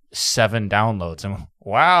says like 7 downloads. And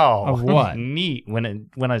wow, Of what? Neat. When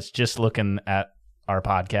it's just looking at our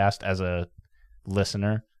podcast as a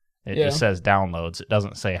listener, it just says downloads. It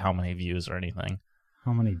doesn't say how many views or anything.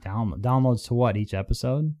 How many downloads to what each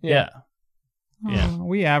episode? Yeah.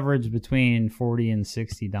 We average between 40 and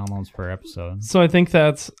 60 downloads per episode. So I think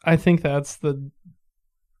that's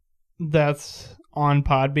on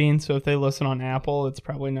Podbean. So if they listen on Apple, it's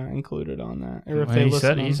probably not included on that. Or if they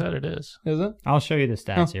listen, he said it is. Is it? I'll show you the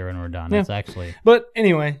stats here when we're done. Yeah. It's actually But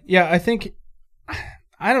anyway, yeah, I think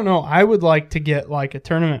I don't know. I would like to get like a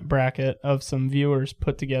tournament bracket of some viewers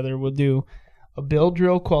put together. We'll do a bill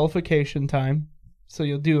drill qualification time. So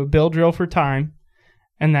you'll do a bill drill for time,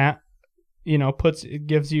 and that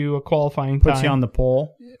gives you a qualifying time. puts you on the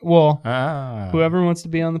poll. Well, Ah. whoever wants to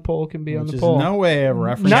be on the poll can be on Which the is poll. no way of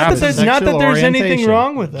reference. Not that sexual there's anything orientation.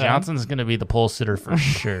 wrong with that. Johnson's going to be the pole sitter for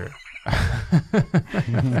sure.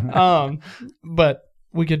 But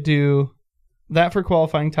we could do that for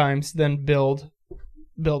qualifying times, then build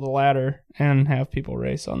a ladder and have people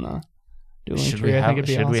race on the dueling Should tree. I think it'd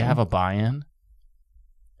be awesome. we have a buy-in?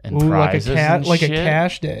 And Ooh, like a prizes and a shit?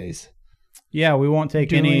 cash days. Yeah, we won't take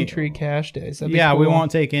Dueling any. tree cash days. That'd be Yeah, we cool. won't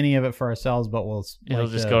take any of it for ourselves, but we'll. It'll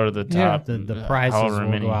like just the- go to the top. The prizes however will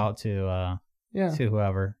many. go out to Yeah. to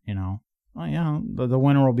whoever, Oh yeah, the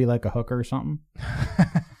winner will be like a hooker or something.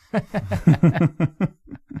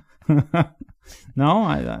 No,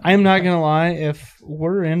 I am not gonna lie. If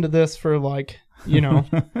we're into this for like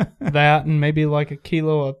that and maybe like a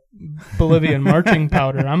kilo of Bolivian marching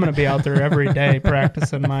powder, I'm gonna be out there every day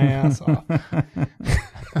practicing my ass off.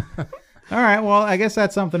 All right, well, I guess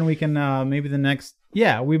that's something we can maybe the next.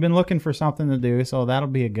 Yeah, we've been looking for something to do, so that'll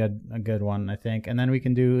be a good one, I think. And then we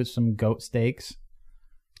can do some goat steaks.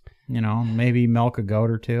 Maybe milk a goat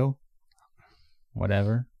or two.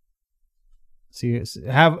 Whatever. See, we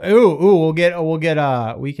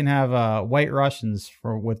can have White Russians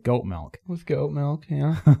with goat milk. With goat milk,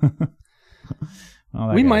 yeah.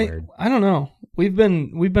 Oh, We might. Weird. I don't know. We've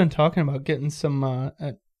been talking about getting some.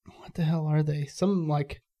 What the hell are they? Some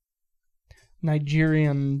like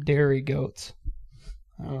Nigerian dairy goats.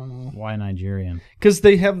 I don't know. Why Nigerian? Because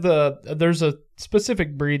they have there's a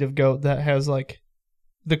specific breed of goat that has like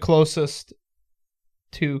the closest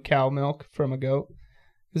to cow milk from a goat.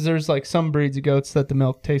 Because there's like some breeds of goats that the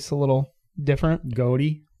milk tastes a little different.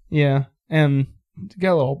 Goaty? Yeah. And it's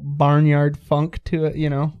got a little barnyard funk to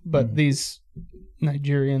it, But these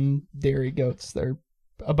Nigerian dairy goats, they're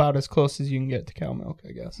about as close as you can get to cow milk,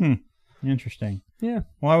 I guess. Interesting. Yeah.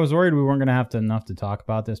 Well, I was worried we weren't going to have enough to talk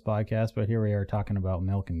about this podcast, but here we are talking about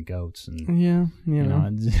milk and goats, and Yeah,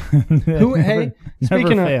 Who? Hey,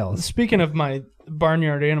 fails. speaking of my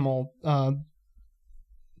barnyard animal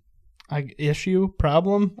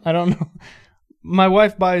problem, I don't know. My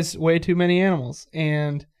wife buys way too many animals,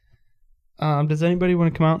 and does anybody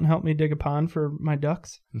want to come out and help me dig a pond for my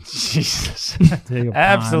ducks? Jesus. Dig a pond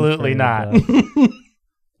Absolutely for not. the-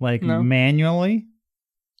 like No. manually?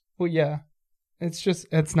 Well, yeah. It's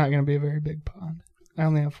not going to be a very big pond. I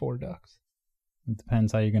only have 4 ducks. It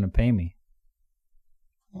depends how you're going to pay me.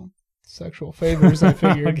 Sexual favors, I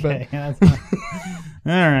figured. Okay, that's not-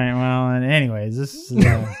 all right. Well, and anyways, this is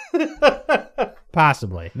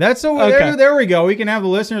possibly. That's so. Okay. There we go. We can have the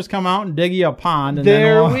listeners come out and dig you a pond. And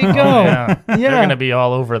There then we go. Yeah. They're Yeah. going to be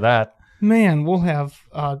all over that. Man, we'll have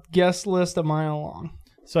a guest list a mile long.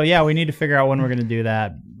 So yeah, we need to figure out when we're going to do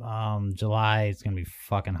that. July, it's going to be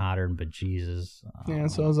fucking hotter than bejesus. Yeah,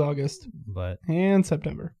 so is August But and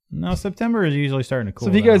September. no, September is usually starting to cool. So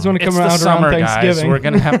if you guys down. want to It's come the out summer, around guys. Thanksgiving, We're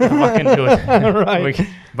going to have to fucking do it. Right.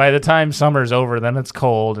 By the time summer's over, then it's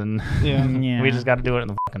cold, and Yeah. Yeah. we just got to do it in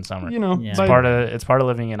the fucking summer. Yeah. It's part of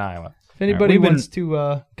living in Iowa. if anybody We've been- wants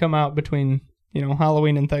to come out between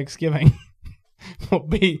Halloween and Thanksgiving,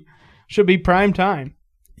 should be prime time.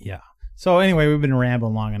 Yeah. So anyway, we've been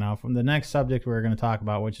rambling long enough. The next subject we're going to talk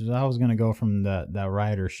about, which is I was going to go from that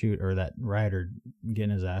rider that rider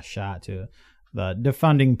getting his ass shot to the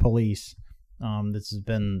defunding police. This has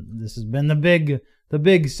been the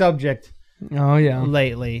big subject Oh yeah,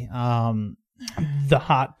 lately. the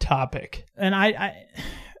hot topic. And I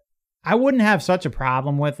I wouldn't have such a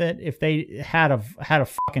problem with it if they had a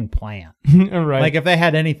fucking plan. Right. Like if they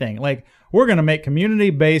had anything. Like, we're going to make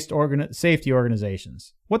community-based safety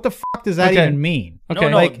organizations. What the fuck does that even mean? Okay.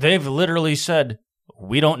 No, they've literally said,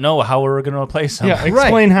 we don't know how we're going to replace them. Yeah,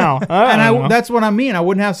 explain how. That's what I mean. I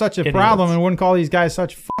wouldn't have such a problem and wouldn't call these guys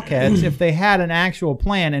such fuckheads if they had an actual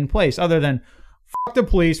plan in place other than, fuck the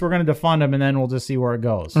police, we're going to defund them, and then we'll just see where it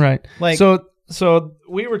goes. Right. Like, so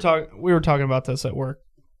we were talking about this at work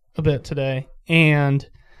a bit today, and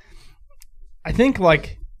I think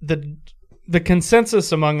like the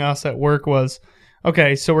consensus among us at work was,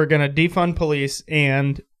 okay, so we're going to defund police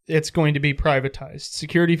and it's going to be privatized.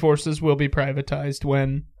 Security forces will be privatized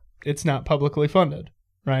when it's not publicly funded,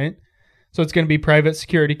 right? So it's going to be private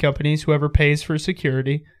security companies. Whoever pays for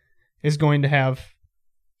security is going to have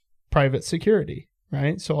private security,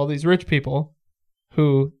 right? So all these rich people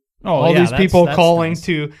who all these people calling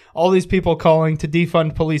to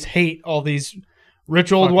defund police hate all these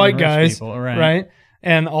rich old white guys, people, right?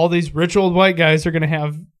 And all these rich old white guys are going to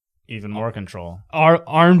have even more control,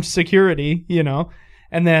 armed security,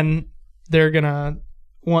 and then they're going to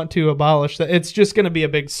want to abolish that. It's just going to be a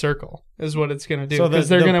big circle is what it's going to do, because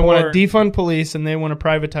they're going to want to defund police and they want to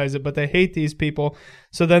privatize it, but they hate these people.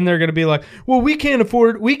 So then they're going to be like, well, we can't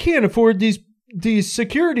afford these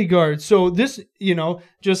security guards. So this,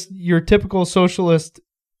 just your typical socialist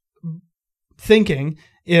thinking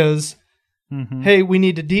is, hey, we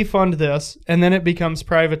need to defund this, and then it becomes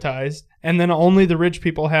privatized, and then only the rich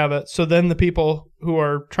people have it. So then the people who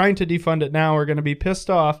are trying to defund it now are going to be pissed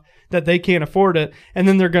off that they can't afford it, and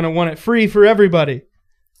then they're going to want it free for everybody.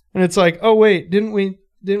 And it's like, oh wait, didn't we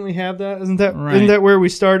have that? Isn't that where we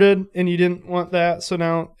started? And you didn't want that, so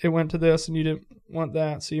now it went to this, and you didn't want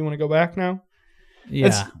that, so you want to go back now?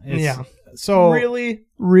 Yeah. So really,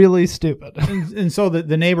 really stupid. and so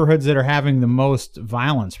the neighborhoods that are having the most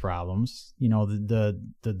violence problems,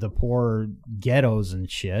 the poor ghettos and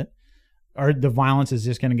shit, the violence is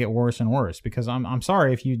just going to get worse and worse, because I'm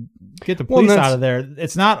sorry, if you get the police out of there,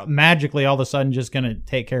 it's not magically all of a sudden just going to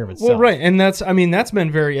take care of itself. Well, right, and that's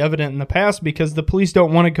been very evident in the past, because the police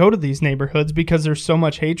don't want to go to these neighborhoods because there's so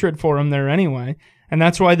much hatred for them there anyway, and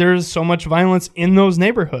that's why there's so much violence in those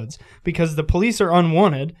neighborhoods, because the police are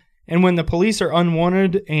unwanted. And when the police are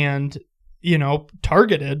unwanted and,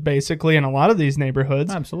 targeted basically in a lot of these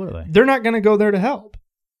neighborhoods, absolutely, they're not going to go there to help.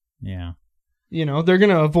 Yeah. They're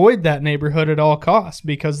going to avoid that neighborhood at all costs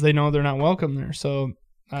because they know they're not welcome there. So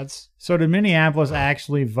did Minneapolis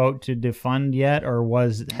actually vote to defund yet, or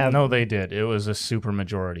No, they did. It was a super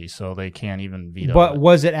majority, so they can't even veto it. But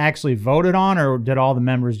was it actually voted on, or did all the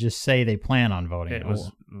members just say they plan on voting? It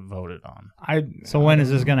was voted on. So when is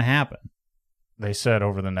this going to happen? They said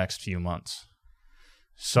over the next few months.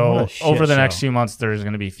 So over the next few months, there's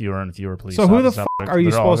going to be fewer and fewer police. So who the fuck are you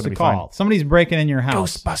supposed to call? Fine. Somebody's breaking in your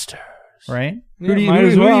house. Ghostbusters. Right? Yeah, who do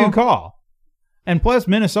you call? And plus,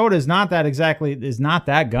 Minnesota is not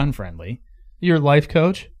that gun friendly. Your life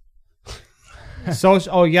coach?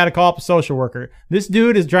 You got to call up a social worker. This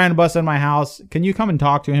dude is trying to bust in my house. Can you come and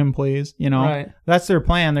talk to him, please? Right. That's their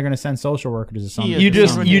plan. They're going to send social workers to something. You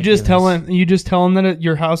just tell him that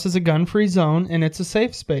your house is a gun-free zone and it's a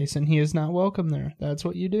safe space, and he is not welcome there. That's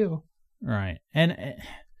what you do. Right. And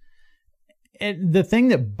the thing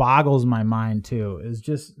that boggles my mind too is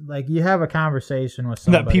just like, you have a conversation with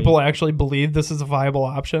somebody that people actually believe this is a viable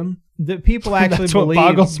option. That people actually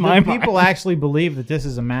people actually believe that this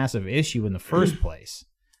is a massive issue in the first place.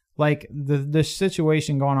 Like the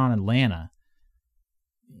situation going on in Atlanta.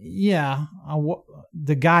 Yeah,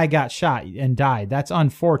 the guy got shot and died. That's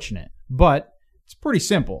unfortunate, but it's pretty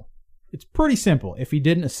simple. If he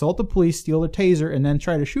didn't assault the police, steal their taser, and then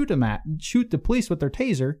try to shoot the police with their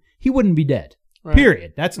taser, he wouldn't be dead. Right.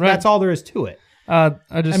 Period. That's all there is to it. I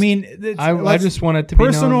just want it to be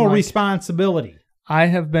personal responsibility. I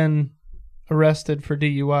have been arrested for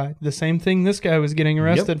DUI. The same thing this guy was getting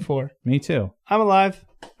arrested for. Me too. I'm alive.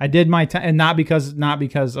 I did my time, and not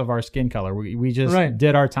because of our skin color. We just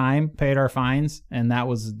did our time, paid our fines, and that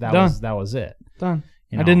was it. Done.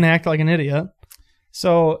 I didn't act like an idiot.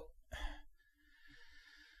 So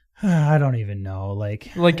I don't even know.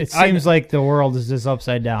 Like it seems like the world is just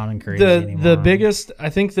upside down and crazy anymore.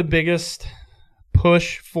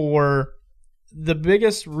 The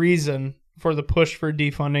biggest reason for the push for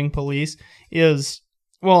defunding police is,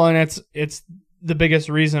 and it's the biggest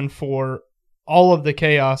reason for all of the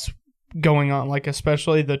chaos going on, like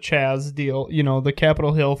especially the Chaz deal, the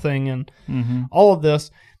Capitol Hill thing, and all of this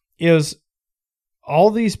is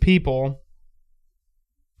all these people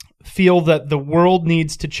feel that the world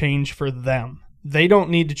needs to change for them. They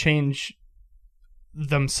don't need to change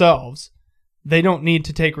themselves. They don't need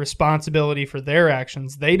to take responsibility for their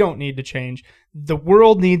actions. They don't need to change. The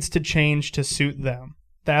world needs to change to suit them.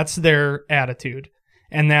 That's their attitude.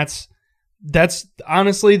 And that's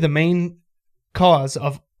honestly the main cause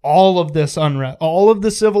of all of this unrest. All of the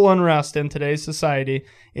civil unrest in today's society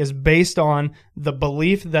is based on the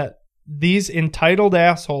belief that these entitled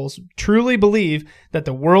assholes truly believe that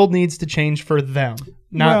the world needs to change for them,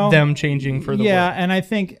 not them changing for the world. Yeah, and I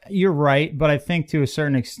think you're right, but I think to a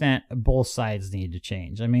certain extent, both sides need to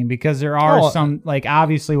change. I mean, because there are some, like,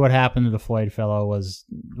 obviously what happened to the Floyd fellow was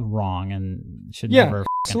wrong and should never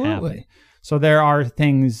happen. So there are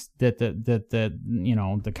things that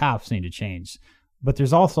the cops need to change. But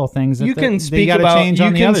there's also things that they got to change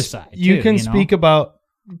on the other side. You can speak about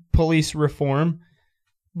police reform,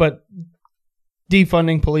 but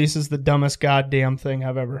defunding police is the dumbest goddamn thing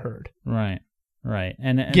I've ever heard. Right.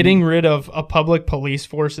 And getting rid of a public police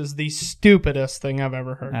force is the stupidest thing I've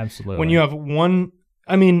ever heard. Absolutely. When you have one,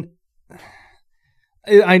 I mean,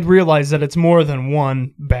 I realize that it's more than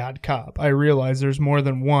one bad cop. I realize there's more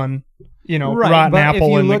than one, rotten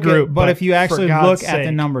apple in the group. But if you actually look at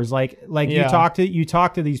the numbers, like you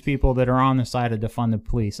talk to these people that are on the side of defund the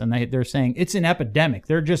police, and they're saying it's an epidemic.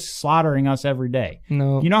 They're just slaughtering us every day.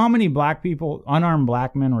 No, you know how many black people, unarmed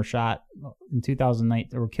black men, were shot in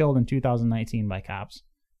 2009? Were killed in 2019 by cops.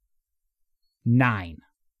 9.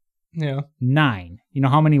 Yeah, 9. You know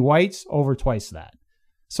how many whites? Over twice that.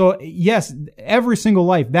 So, yes, every single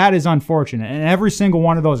life, that is unfortunate. And every single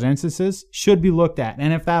one of those instances should be looked at.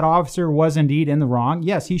 And if that officer was indeed in the wrong,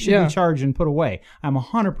 yes, he should be charged and put away. I'm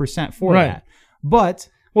 100% for that. But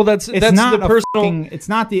that's not the personal... it's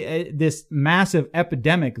not this massive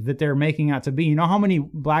epidemic that they're making out to be. You know how many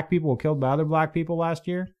black people were killed by other black people last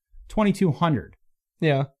year? 2,200.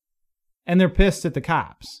 Yeah. And they're pissed at the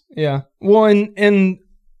cops. Yeah. Well, and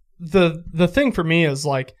the thing for me is,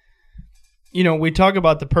 like, we talk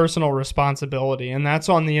about the personal responsibility, and that's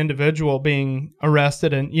on the individual being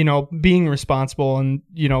arrested and, being responsible and,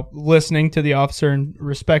 listening to the officer and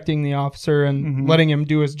respecting the officer and letting him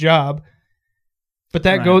do his job. But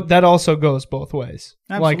that also goes both ways.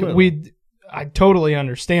 Absolutely. Like I totally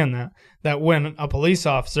understand that when a police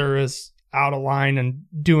officer is out of line and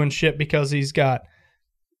doing shit because he's got,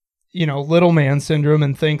 little man syndrome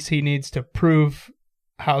and thinks he needs to prove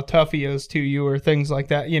how tough he is to you or things like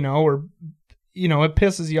that, or it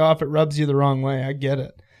pisses you off, it rubs you the wrong way. I get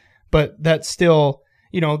it. But that's still,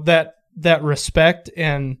 that respect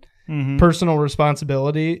and personal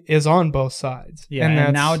responsibility is on both sides. Yeah.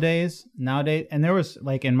 And nowadays, and there was,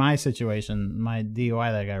 like, in my situation, my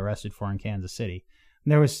DUI that I got arrested for in Kansas City,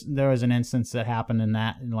 there was an instance that happened in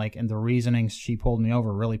that, and the reasoning she pulled me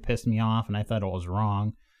over really pissed me off, and I thought it was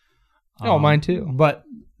wrong. Mine too. But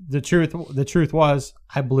the truth was,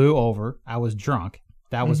 I blew over. I was drunk.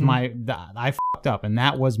 That was I fucked up, and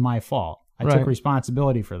that was my fault. I took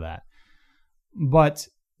responsibility for that. But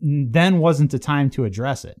then wasn't the time to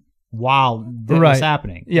address it while this was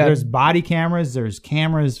happening. Yeah. There's body cameras. There's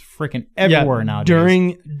cameras freaking everywhere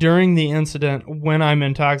nowadays. During the incident, when I'm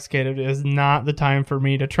intoxicated, is not the time for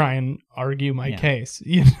me to try and argue my case,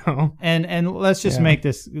 And let's just make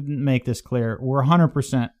this clear. We're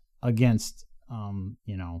 100% against,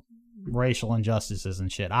 racial injustices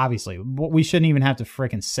and shit. Obviously, we shouldn't even have to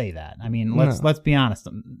freaking say that. I mean, let's be honest.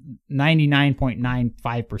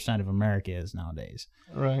 99.95% of America is nowadays.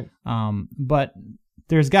 Right. But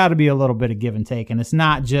there's got to be a little bit of give and take, and it's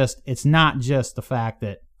not just the fact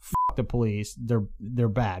that fuck the police, they're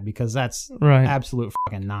bad, because that's absolute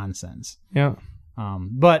fucking nonsense. Yeah.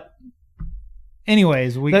 But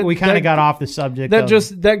anyways, we kind of got off the subject.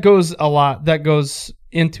 That goes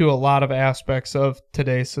into a lot of aspects of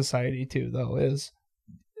today's society too, though, is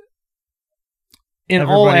in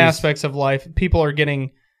all aspects of life, people are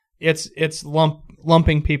getting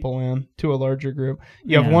lumping people in to a larger group.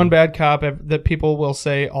 You have one bad cop that people will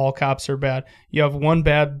say all cops are bad. You have one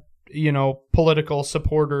bad, political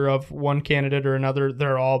supporter of one candidate or another,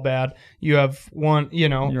 they're all bad. You have one,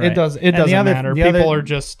 it doesn't matter. People are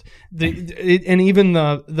just and even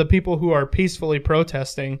the people who are peacefully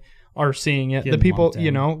protesting are seeing it. The people,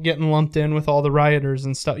 getting lumped in with all the rioters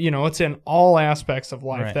and stuff. It's in all aspects of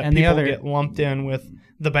life that people get lumped in with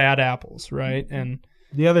the bad apples, right? And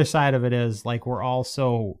the other side of it is, like, we're all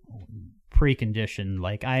so preconditioned.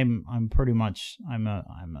 Like, I'm a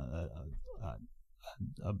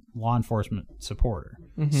law enforcement supporter.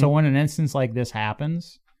 So when an instance like this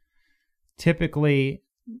happens, typically,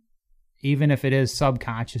 even if it is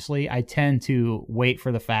subconsciously, I tend to wait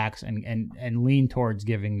for the facts and lean towards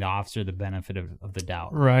giving the officer the benefit of the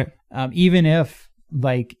doubt. Right. Even if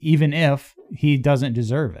he doesn't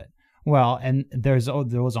deserve it, Well, and there's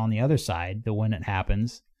those on the other side that when it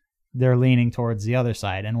happens, they're leaning towards the other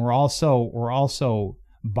side, and we're also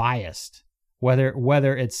biased,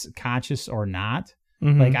 whether it's conscious or not.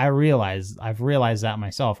 Mm-hmm. Like I've realized that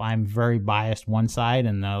myself. I'm very biased one side,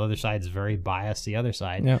 and the other side's very biased the other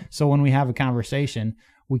side. Yeah. So when we have a conversation,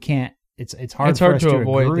 we can't. It's hard for us to to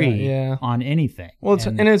avoid agree that, on anything. Well,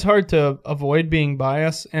 it's hard to avoid being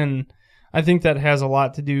biased, and I think that has a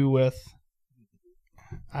lot to do with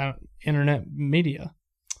internet media.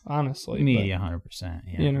 Honestly, media, 100%.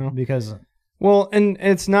 Yeah. You know, because and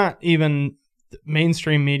it's not even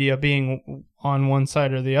mainstream media being on one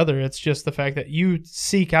side or the other. It's just the fact that you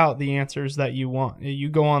seek out the answers that you want. You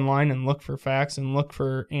go online and look for facts and look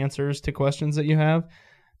for answers to questions that you have.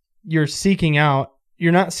 You're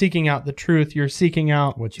not seeking out the truth. You're seeking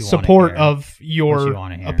out what you support of your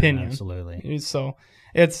opinion. Absolutely. So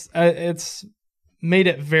it's made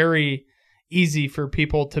it very easy for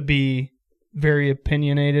people to be very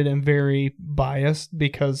opinionated and very biased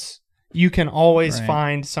because you can always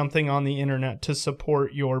find something on the internet to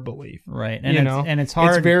support your belief. Right. And it's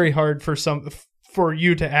hard. It's very hard for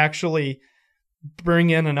you to actually bring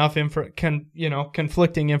in enough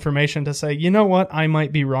conflicting information to say, you know what, I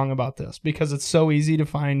might be wrong about this, because it's so easy to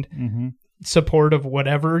find support of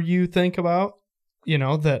whatever you think about,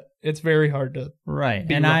 that it's very hard to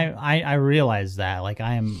And I realize that, like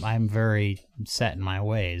I'm very set in my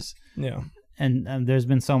ways. Yeah. And there's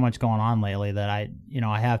been so much going on lately that I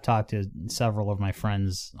have talked to several of my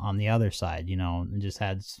friends on the other side, and just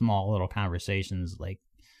had small little conversations, like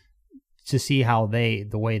to see how the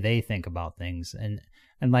way they think about things. And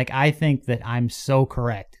like, I think that I'm so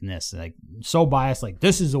correct in this, like so biased, like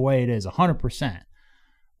this is the way it is 100%.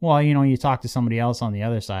 Well, you talk to somebody else on the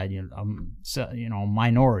other side,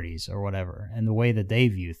 minorities or whatever, and the way that they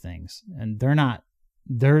view things, and they're not,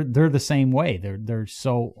 they're the same way. They're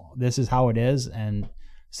so, this is how it is. And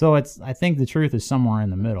so I think the truth is somewhere in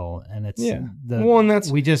the middle, and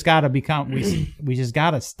we just got to we just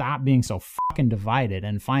got to stop being so fucking divided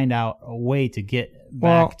and find out a way to get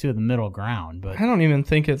back to the middle ground. But I don't even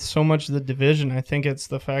think it's so much the division. I think it's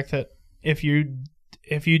the fact that if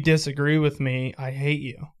you disagree with me, I hate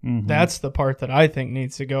you. Mm-hmm. That's the part that I think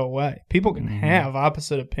needs to go away. People can have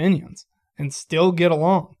opposite opinions and still get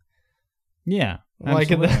along. Yeah. Like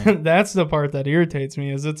that's the part that irritates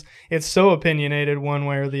me, is it's so opinionated one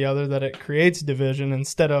way or the other that it creates division,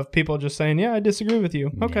 instead of people just saying, yeah, I disagree with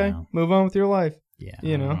you. Okay, move on with your life.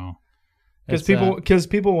 Yeah. Because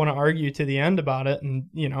people want to argue to the end about it. And,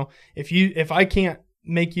 if I can't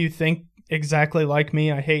make you think exactly like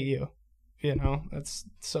me, I hate you. That's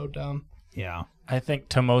so dumb. Yeah. I think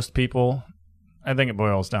to most people, it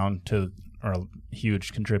boils down to, or a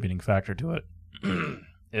huge contributing factor to it,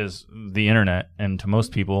 is the internet. And to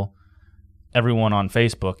most people, everyone on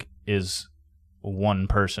Facebook is one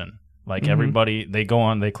person. Like everybody, they go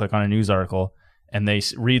on, they click on a news article, and they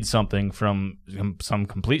read something from some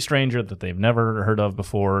complete stranger that they've never heard of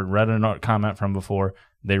before, read a comment from before.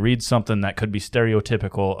 They read something that could be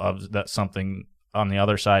stereotypical of that something on the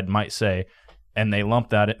other side might say, and they lump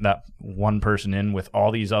that one person in with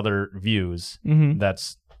all these other views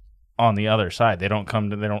that's on the other side. They don't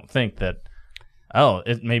think that,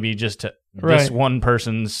 it may be just this one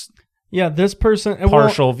person's this person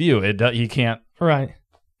partial view. You can't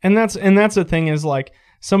and that's the thing, is like,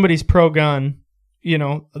 somebody's pro-gun,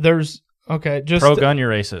 there's just pro-gun,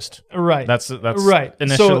 you're racist, right? That's right.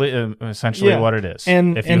 Initially, essentially what it is.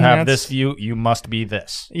 And if you have this view, you must be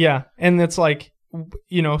this. Yeah, and it's like,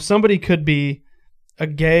 somebody could be a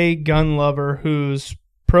gay gun lover who's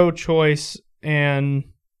pro-choice and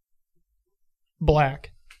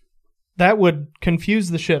black. That would confuse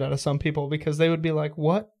the shit out of some people, because they would be like,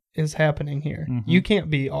 what is happening here? You can't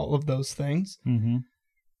be all of those things.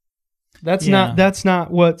 That's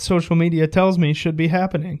not what social media tells me should be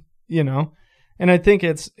happening, And I think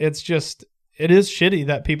it is shitty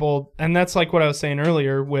that people, and that's like what I was saying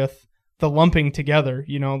earlier with the lumping together,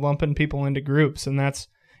 lumping people into groups. And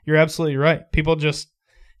you're absolutely right. People just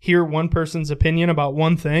hear one person's opinion about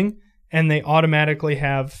one thing, and they automatically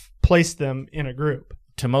have placed them in a group.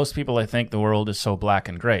 To most people, I think the world is so black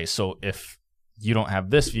and gray. So if you don't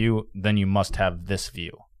have this view, then you must have this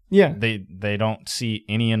view. Yeah. They don't see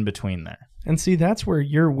any in between there. And see, that's where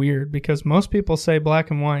you're weird, because most people say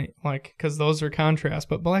black and white, like, because those are contrast.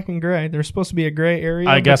 But black and gray, there's supposed to be a gray area.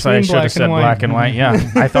 I guess I should have said black and white.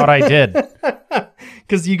 Yeah, I thought I did.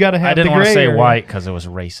 Because you got to have the gray area. I didn't want to say white because it was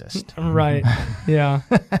racist. Right. Yeah.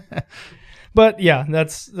 But yeah,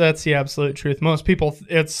 that's the absolute truth. Most people,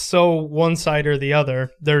 it's so one side or the other.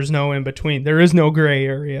 There's no in between. There is no gray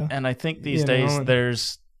area. And I think these days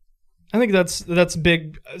there's I think that's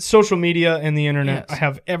big. Social media and the internet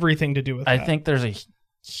have everything to do with that. I think there's a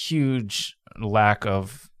huge lack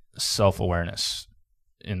of self-awareness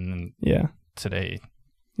in today.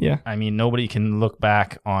 Yeah. I mean, nobody can look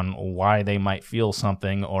back on why they might feel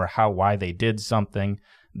something or why they did something.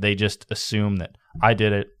 They just assume that I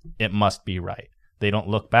did it, it must be right. They don't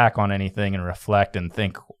look back on anything and reflect and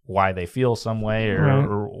think why they feel some way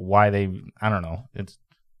or why they, I don't know. It's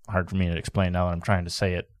hard for me to explain now that I'm trying to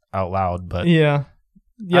say it out loud, but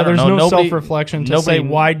there's no self-reflection to say,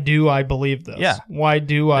 why do I believe this? Yeah. Why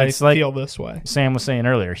do I feel this way? Sam was saying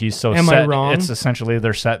earlier, he's so Am set. I wrong? It's essentially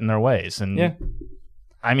they're set in their ways. And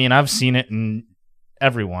I mean, I've seen it in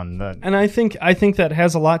everyone. And I think that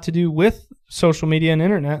has a lot to do with social media and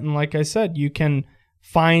internet. And like I said, you can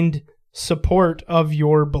find support of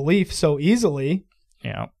your belief so easily.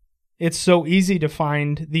 Yeah. It's so easy to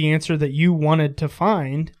find the answer that you wanted to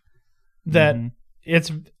find that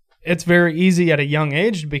it's very easy at a young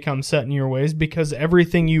age to become set in your ways because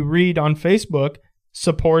everything you read on Facebook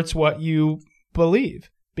supports what you believe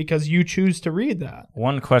because you choose to read that.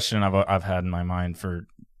 One question I've had in my mind for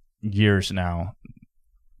years now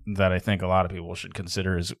that I think a lot of people should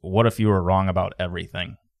consider is, what if you were wrong about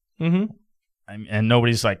everything? Mm-hmm. And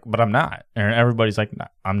nobody's like, but I'm not. And everybody's like, no,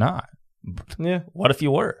 I'm not. Yeah. What if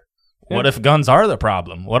you were? Yeah. What if guns are the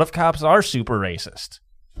problem? What if cops are super racist?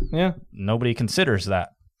 Yeah. Nobody considers that.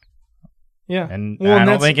 Yeah. And I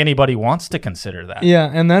don't think anybody wants to consider that. Yeah,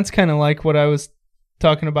 and that's kind of like what I was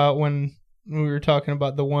talking about when we were talking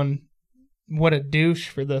about the one, what a douche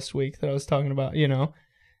for this week that I was talking about,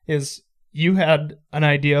 is you had an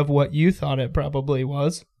idea of what you thought it probably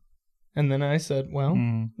was. And then I said, well,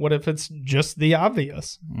 what if it's just the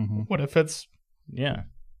obvious? Mm-hmm. What if it's,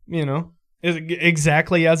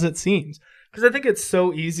 exactly as it seems? Because I think it's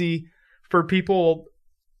so easy for people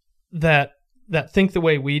that think the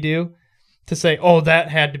way we do to say, oh, that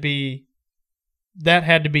had to be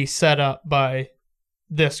set up by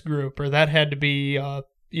this group, or that had to be, a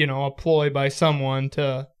ploy by someone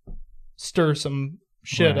to stir some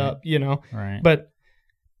shit up, Right. But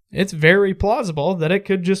it's very plausible that it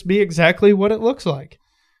could just be exactly what it looks like,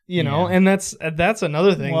 and that's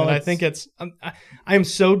another thing that I think I'm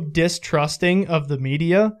so distrusting of the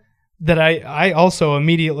media that I also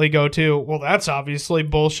immediately go to, well, that's obviously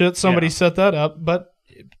bullshit. Somebody set that up, but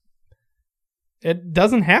it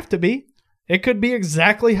doesn't have to be. It could be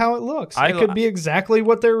exactly how it looks. It could be exactly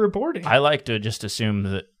what they're reporting. I like to just assume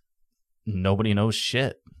that nobody knows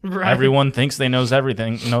shit. Right. Everyone thinks they knows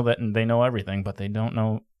everything, they know everything, but they don't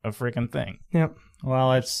know a freaking thing. Yep.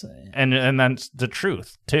 Well, it's and that's the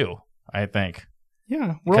truth too, I think.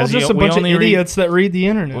 Yeah, we're all just a bunch of idiots that read the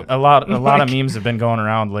internet. A lot of memes have been going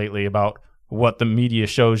around lately about what the media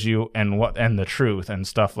shows you and the truth and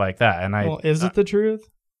stuff like that. And is it the truth?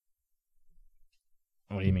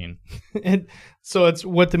 What do you mean? So it's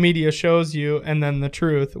what the media shows you and then the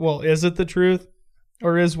truth. Well, is it the truth?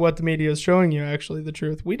 Or is what the media is showing you actually the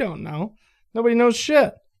truth? We don't know. Nobody knows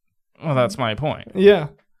shit. Well, that's my point. Yeah.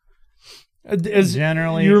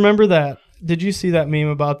 Generally, you remember that? Did you see that meme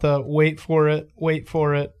about the wait for it, wait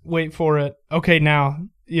for it, wait for it? Okay, now,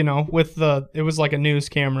 with it was like a news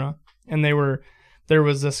camera, and there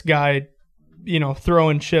was this guy,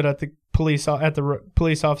 throwing shit at the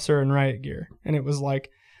police officer in riot gear, and it was like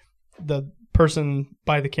the person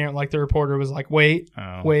by the camera, like the reporter was like, wait,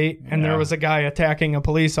 and there was a guy attacking a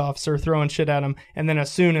police officer, throwing shit at him, and then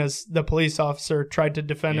as soon as the police officer tried to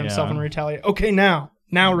defend himself and retaliate, okay, now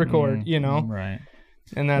record, right.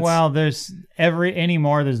 And that's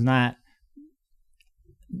there's not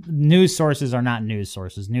news sources are not news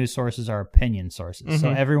sources. News sources are opinion sources. Mm-hmm. So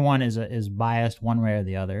everyone is biased one way or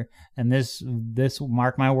the other. And this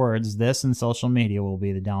mark my words, this and social media will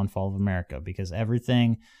be the downfall of America, because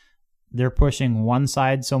everything they're pushing one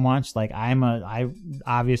side so much. Like I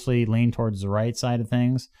obviously lean towards the right side of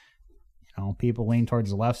things. People lean towards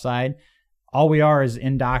the left side. All we are is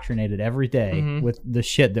indoctrinated every day with the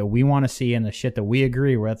shit that we want to see and the shit that we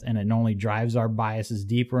agree with, and it only drives our biases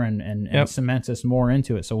deeper and cements us more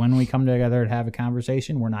into it. So when we come together to have a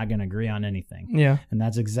conversation, we're not going to agree on anything. Yeah. And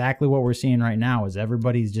that's exactly what we're seeing right now is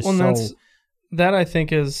everybody's just that I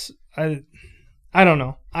think is, I don't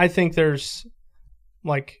know. I think there's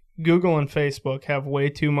like Google and Facebook have way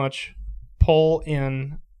too much pull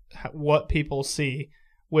in what people see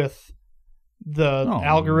with the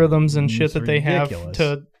algorithms and shit that they have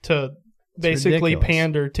to basically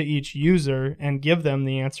pander to each user and give them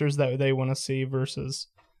the answers that they want to see versus,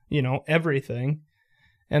 everything.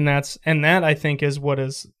 And that I think is what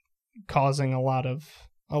is causing a lot of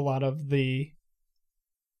the,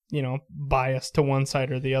 bias to one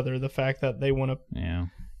side or the other. The fact that they want to,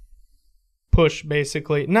 push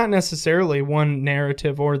basically, not necessarily one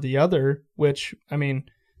narrative or the other, which, I mean,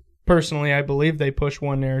 personally, I believe they push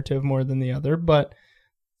one narrative more than the other, but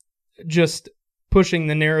just pushing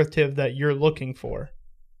the narrative that you're looking for.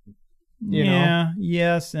 You know?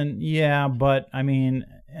 Yes, and yeah, but I mean,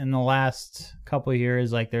 in the last couple of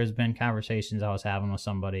years, like there's been conversations I was having with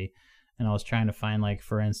somebody, and I was trying to find, like,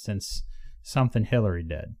 for instance, something Hillary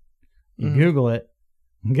did. You Google it,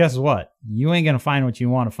 and guess what? You ain't gonna find what you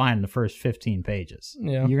want to find in the first 15 pages.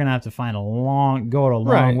 Yeah. You're gonna have to find a long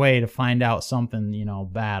way to find out something, you know,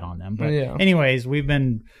 bad on them. But anyways, we've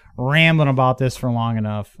been rambling about this for long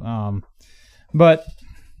enough. But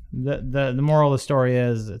the moral of the story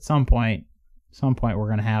is, at some point we're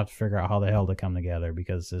gonna have to figure out how the hell to come together,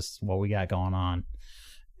 because this what we got going on,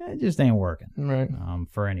 it just ain't working, right?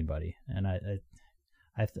 For anybody. And I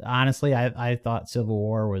honestly thought Civil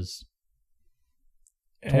War was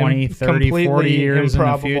 20, 30, 40 years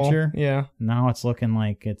improbable. In the future. Yeah. Now it's looking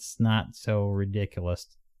like it's not so ridiculous,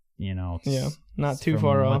 you know. Not too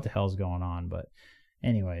far off. What the hell's going on? But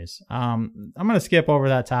anyways, I'm going to skip over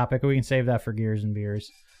that topic. We can save that for Gears and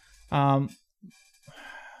Beers. Let's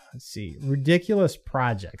see. Ridiculous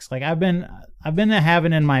projects. Like I've been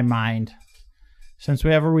having in my mind since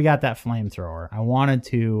whenever we got that flamethrower, I wanted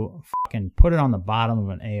to fucking put it on the bottom of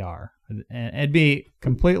an AR. And it'd be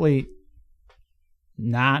completely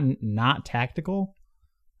not tactical,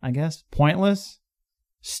 I guess, pointless,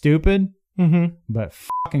 stupid, but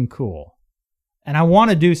fucking cool. And I want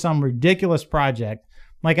to do some ridiculous project.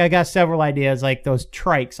 Like, I got several ideas, like those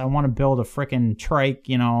trikes. I want to build a freaking trike,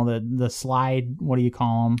 you know, the slide, what do you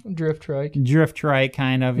call them? Drift trike,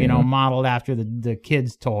 kind of, you know, modeled after the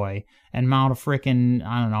kid's toy, and mount a freaking,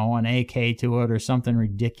 I don't know, an AK to it or something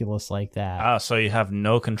ridiculous like that. Oh, so you have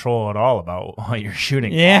no control at all about what you're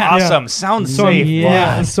shooting. Yeah. Awesome. Sounds safe.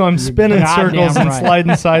 Yeah. So I'm spinning circles and right.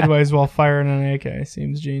 sliding sideways while firing an AK.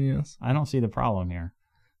 Seems genius. I don't see the problem here.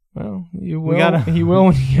 Well, you will. You will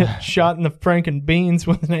when you get shot in the franken beans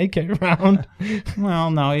with an AK round.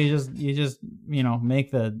 Well, no, you just you know,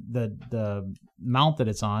 make the mount that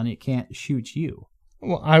it's on. It can't shoot you.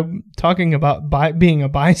 Well, I'm talking about being a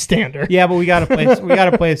bystander. Yeah, but we got a place. We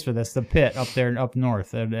got a place for this. The pit up there, up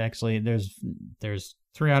north. Actually, there's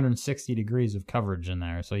 360 degrees of coverage in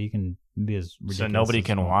there, so you can be as ridiculous. So nobody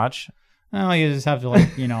can watch. Well, you just have to,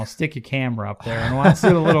 like, you know, stick your camera up there and watch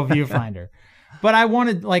through the little viewfinder. But I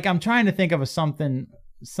wanted, like, I'm trying to think of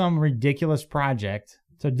some ridiculous project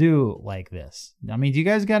to do like this. I mean, do you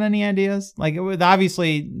guys got any ideas? Like, with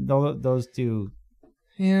obviously those two.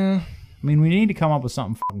 Yeah. I mean, we need to come up with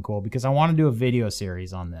something fucking cool, because I want to do a video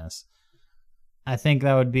series on this. I think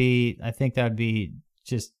that would be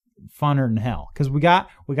just funner than hell, because we got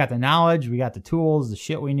the knowledge, we got the tools, the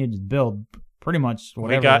shit we need to build pretty much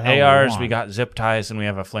whatever. We got the hell ARs, we we got zip ties, and we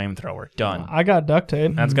have a flamethrower. Done. I got duct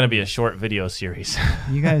tape. That's gonna be a short video series.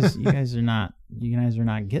 You guys are not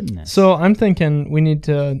getting this. So I'm thinking we need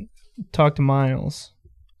to talk to Miles.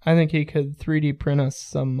 I think he could 3D print us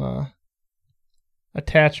some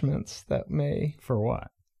attachments that may for what?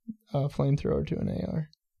 A flamethrower to an AR.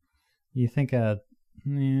 You think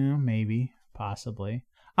maybe, possibly.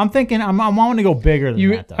 I'm thinking I'm wanting to go bigger than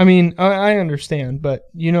that, though. I mean, I understand, but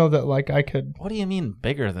you know that, like, I could. What do you mean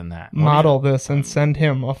bigger than that? Model this and send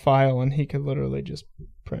him a file, and he could literally just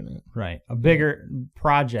print it. Right, a bigger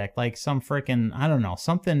project, like some freaking, I don't know,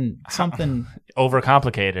 something.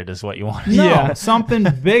 Overcomplicated is what you want. No, something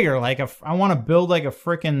bigger. Like I want to build like a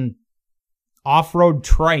freaking off-road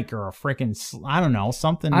trike, or a freaking, I don't know,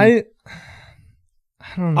 something. I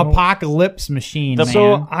don't know. Apocalypse machine. Man.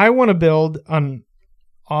 So I want to build an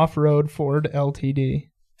off-road Ford LTD.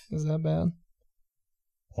 Is that bad?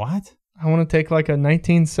 What? I want to take like a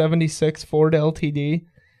 1976 Ford LTD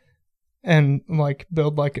and like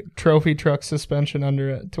build like a trophy truck suspension under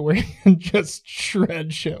it to where you can just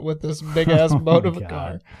shred shit with this big ass boat of a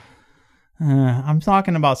car. I'm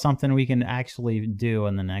talking about something we can actually do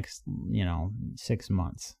in the next, 6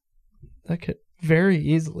 months. That could very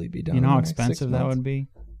easily be done. You know how expensive that would be?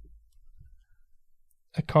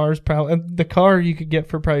 A car's probably the car you could get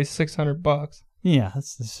for probably $600. Yeah, the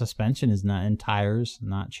suspension is not, and tires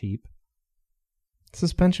not cheap.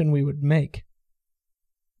 Suspension we would make.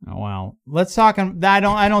 Oh well, let's talk. I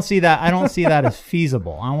don't see that. I don't see that as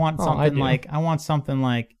feasible. I want something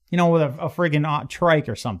with a friggin' trike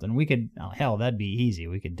or something. We could hell, that'd be easy.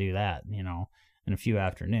 We could do that, in a few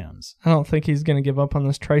afternoons. I don't think he's gonna give up on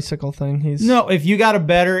this tricycle thing. No, if you got a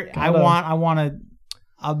better, I want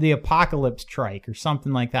the apocalypse trike or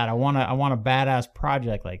something like that. I want a badass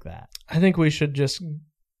project like that. I think we should just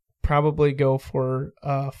probably go for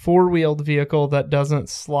a four-wheeled vehicle that doesn't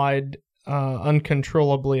slide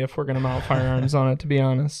uncontrollably if we're going to mount firearms on it, to be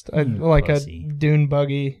honest. Pussy. A dune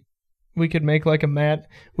buggy. We could make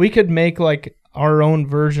like our own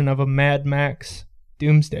version of a Mad Max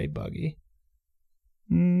Doomsday buggy.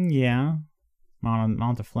 Yeah.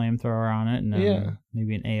 Mount a flamethrower on it, and then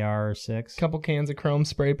maybe an AR-6. Couple cans of chrome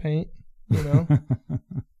spray paint, you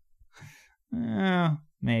know.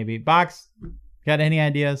 Maybe. Box, got any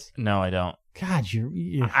ideas? No, I don't. God,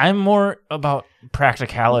 I'm more about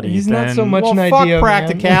practicality. He's than, not so much an fuck idea.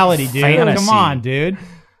 practicality, dude. Fantasy. Come on, dude.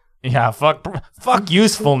 Yeah, fuck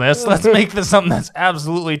usefulness. Let's make this something that's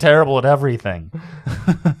absolutely terrible at everything.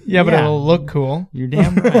 Yeah, but it'll look cool. You're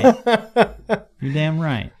damn right. You're damn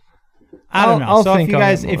right. I don't know. I'll so think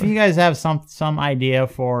if you guys have some idea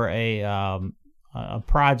for a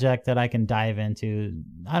project that I can dive into,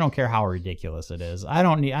 I don't care how ridiculous it is. I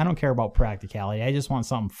don't care about practicality. I just want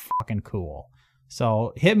something fucking cool.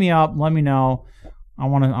 So hit me up. Let me know. I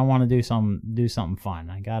want to do something fun.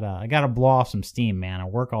 I gotta blow off some steam, man. I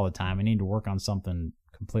work all the time. I need to work on something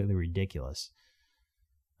completely ridiculous.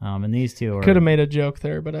 And these two are... Could have made a joke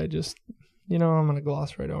there, but I just, I'm going to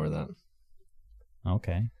gloss right over that.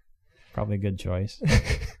 Okay. Probably a good choice.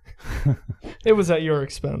 It was at your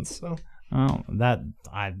expense, so. Oh,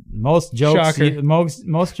 most jokes Shocker.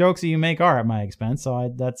 most jokes that you make are at my expense,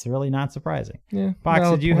 so that's really not surprising. Yeah. Box,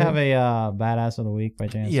 did you have a badass of the week by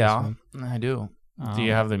chance? Yeah, this week? I do. Do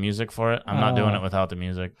you have the music for it? I'm not doing it without the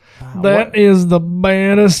music. That is the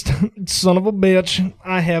baddest son of a bitch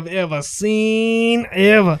I have ever seen,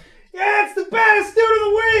 ever. Yeah, it's the baddest dude of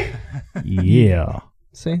the week. Yeah.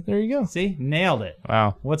 See, there you go. See, nailed it.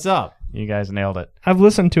 Wow. What's up? You guys nailed it. I've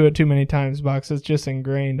listened to it too many times, Box. It's just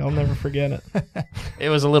ingrained. I'll never forget it. It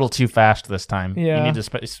was a little too fast this time. Yeah. You need to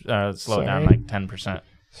slow it down like 10%.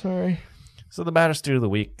 Sorry. So the baddest dude of the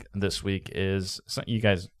week this week is,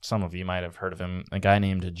 some of you might have heard of him, a guy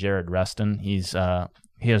named Jared Reston. He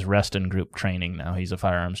has Reston Group training now. He's a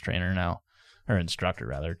firearms trainer now. Or instructor,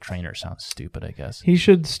 rather. Trainer sounds stupid, I guess. He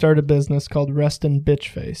should start a business called Reston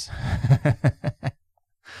Bitchface.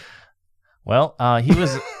 Well, he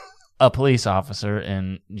was a police officer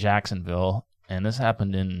in Jacksonville, and this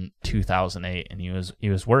happened in 2008. And he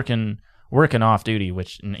was working off duty,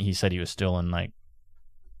 which he said he was still in like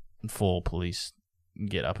full police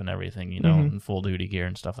get up and everything, and full duty gear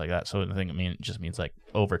and stuff like that. So I think it just means like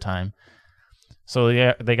overtime.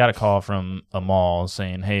 So they got a call from a mall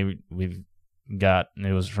saying, "Hey,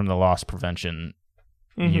 it was from the loss prevention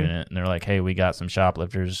unit, and they're like, "Hey, we got some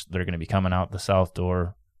shoplifters. They're going to be coming out the south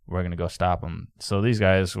door. We're going to go stop them." So these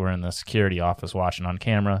guys were in the security office watching on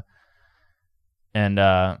camera, and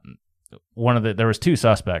there was two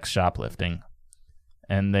suspects shoplifting,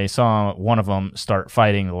 and they saw one of them start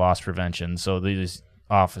fighting the loss prevention. So these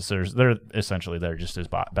officers, they're there just as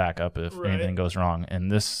backup if anything goes wrong.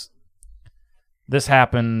 And this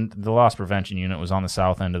happened. The loss prevention unit was on the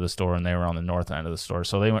south end of the store, and they were on the north end of the store.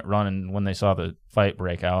 So they went running when they saw the fight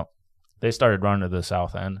break out. They started running to the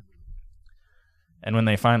south end. And when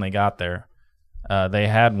they finally got there, they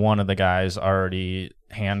had one of the guys already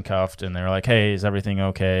handcuffed, and they were like, "Hey, is everything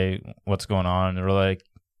okay? What's going on?" And they were like,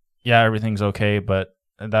 "Yeah, everything's okay, but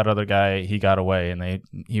that other guy, he got away, and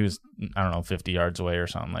he was, 50 yards away or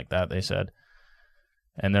something like that," they said.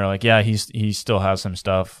 And they're like, "Yeah, he still has some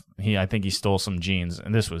stuff. I think he stole some jeans."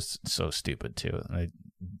 And this was so stupid too.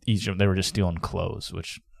 They were just stealing clothes,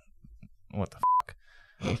 which, what the fuck?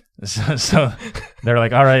 So they're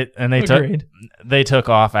like, "All right," and they took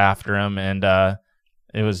off after him, and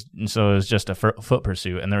it was just a foot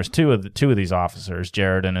pursuit. And there was two of these officers,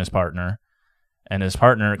 Jared and his partner,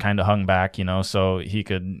 kind of hung back, so he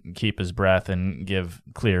could keep his breath and give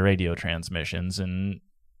clear radio transmissions. And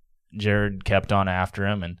Jared kept on after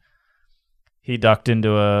him, and he ducked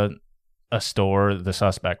into a store. The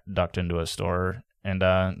suspect ducked into a store, and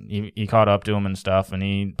he caught up to him and stuff, and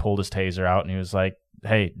he pulled his taser out, and he was like,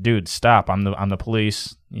 "Hey, dude, stop! I'm the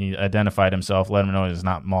police." He identified himself, let him know he's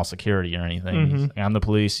not mall security or anything. He's like, "I'm the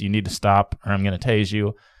police. You need to stop, or I'm going to tase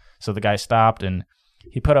you." So the guy stopped, and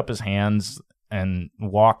he put up his hands and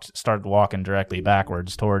started walking directly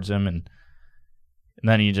backwards towards him, and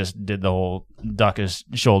then he just did the whole duck his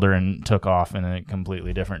shoulder and took off in a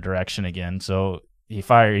completely different direction again. So he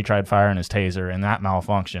tried firing his taser, and that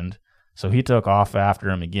malfunctioned. So he took off after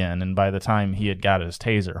him again, and by the time he had got his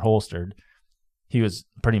taser holstered, he was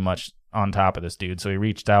pretty much on top of this dude. So he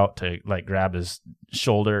reached out to like grab his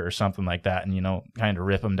shoulder or something like that, and kind of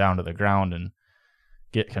rip him down to the ground and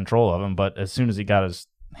get control of him. But as soon as he got his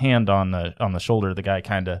hand on the shoulder, the guy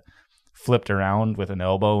kind of flipped around with an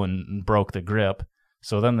elbow and broke the grip.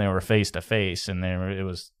 So then they were face to face, and it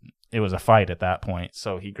was a fight at that point.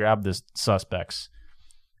 So he grabbed this suspect's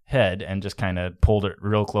head and just kind of pulled it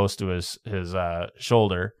real close to his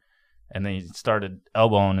shoulder. And then he started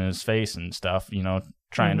elbowing in his face and stuff,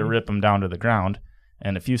 trying to rip him down to the ground.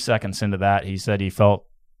 And a few seconds into that, he said he felt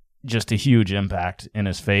just a huge impact in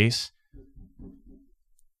his face.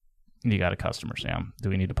 You got a customer, Sam. Do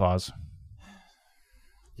we need to pause?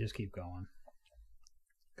 Just keep going.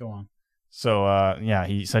 Go on. So,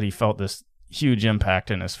 he said he felt this huge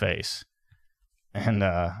impact in his face. And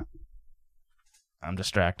I'm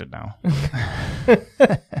distracted now.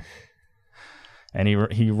 And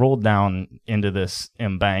he rolled down into this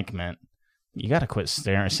embankment. You got to quit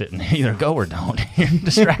sitting. Either go or don't. You're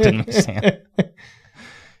distracting me, Sam.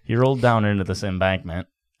 He rolled down into this embankment.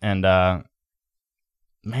 And, now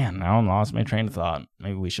I'm lost my train of thought.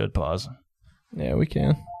 Maybe we should pause. Yeah, we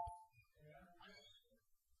can.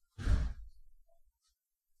 I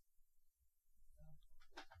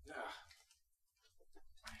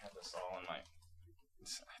had this all in my...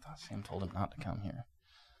 I thought Sam told him not to come here.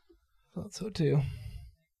 Thought so too.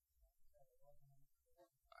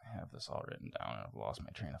 I have this all written down and I've lost my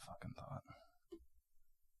train of fucking thought.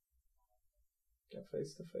 Got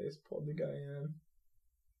face to face, pulled the guy in.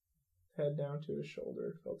 Head down to his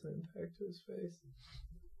shoulder, felt an impact to his face.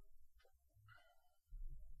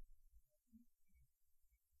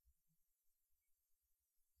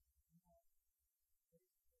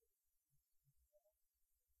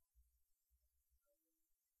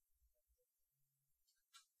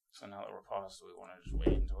 So now that we're paused, do we want to just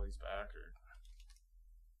wait until he's back, or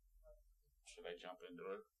should I jump into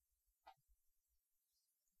it?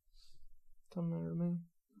 Doesn't matter to me.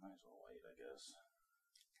 Might as well wait, I guess.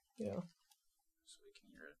 Yeah. So we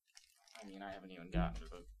can hear it. I mean, I haven't even gotten to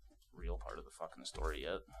the real part of the fucking story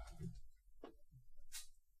yet.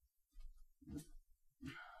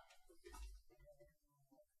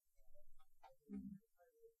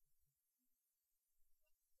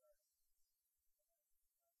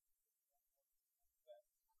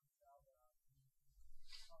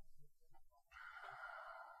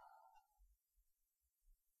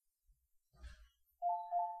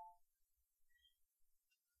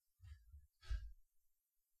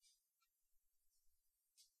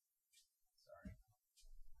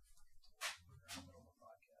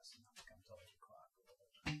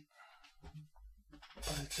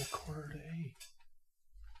 But it's 7:45.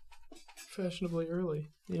 Fashionably early.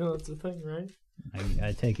 That's the thing, right?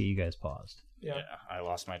 I take it you guys paused. Yeah. I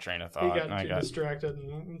lost my train of He thought. got too distracted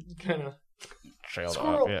and kind of trailed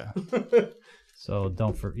squirrel. off. Yeah. So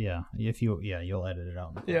don't you'll edit it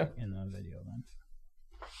out in the video then.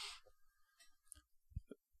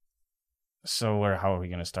 So how are we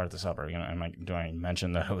going to start this up? Do I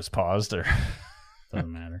mention that it was paused, or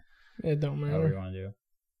Doesn't matter. It don't Whatever you matter. want to do.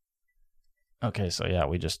 Okay, so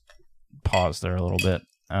we just paused there a little bit,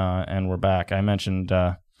 and we're back. I mentioned,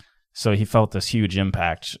 so he felt this huge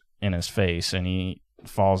impact in his face, and he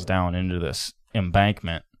falls down into this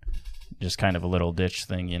embankment, just kind of a little ditch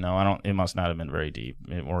thing, it must not have been very deep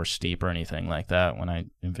or steep or anything like that. When I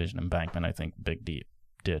envision embankment, I think big, deep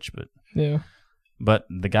ditch, but Yeah. But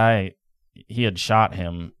the guy, he had shot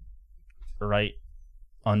him right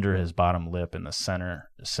under his bottom lip in the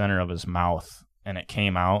center of his mouth, and it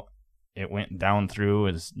came out. It went down through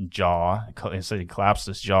his jaw. It said he collapsed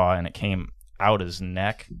his jaw, and it came out his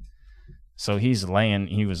neck. So he was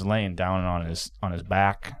laying down on his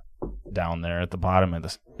back down there at the bottom of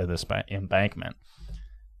this embankment,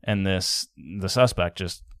 and the suspect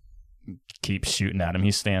just keeps shooting at him.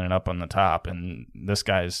 He's standing up on the top, and this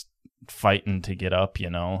guy's fighting to get up,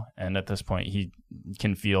 and at this point he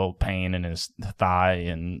can feel pain in his thigh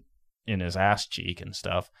and in his ass cheek and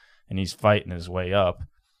stuff, and he's fighting his way up.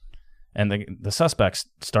 And the suspect's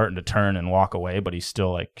starting to turn and walk away, but he's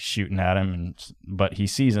still shooting at him. But he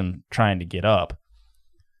sees him trying to get up,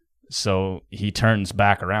 so he turns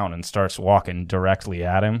back around and starts walking directly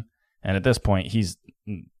at him. And at this point,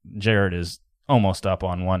 Jared is almost up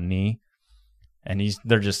on one knee, and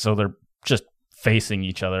they're just facing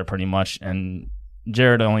each other pretty much. And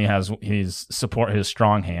Jared only has his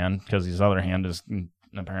strong hand, because his other hand is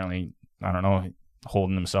apparently, I don't know,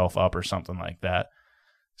 holding himself up or something like that.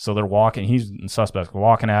 So they're walking. The suspect's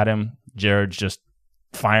walking at him. Jared's just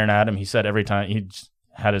firing at him. He said every time he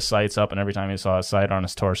had his sights up, and every time he saw a sight on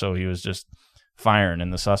his torso, he was just firing.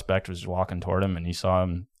 And the suspect was walking toward him, and he saw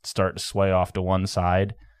him start to sway off to one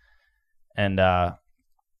side. And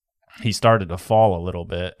he started to fall a little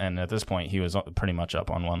bit. And at this point, he was pretty much up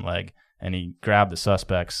on one leg. And he grabbed the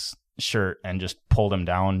suspect's shirt and just pulled him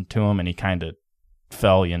down to him, and he kind of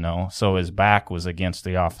fell, So his back was against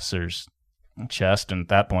the officer's chest, and at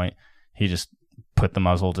that point he just put the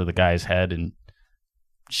muzzle to the guy's head and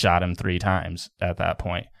shot him 3 times at that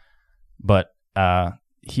point. But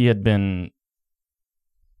he had been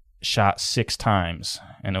shot 6 times,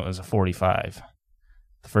 and it was a .45.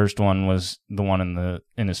 The first one was the one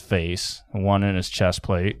in his face, one in his chest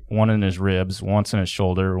plate, one in his ribs, once in his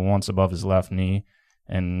shoulder, once above his left knee,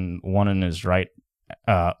 and one in his right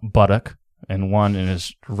buttock, and one in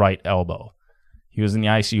his right elbow. He was in the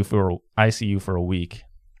ICU for a week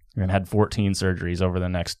and had 14 surgeries over the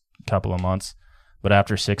next couple of months. But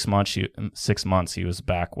after 6 months, he was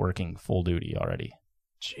back working full duty already.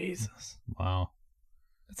 Jesus. Wow.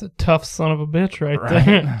 That's a tough son of a bitch right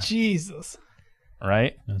there. Jesus.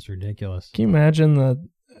 Right? That's ridiculous. Can you imagine the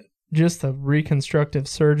reconstructive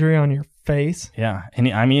surgery on your face? Yeah. And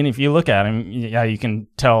I mean, if you look at him, yeah, you can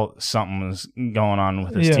tell something was going on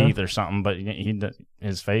with his teeth or something, but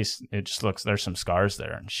his face, it just looks, there's some scars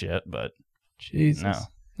there and shit, but Jesus. no.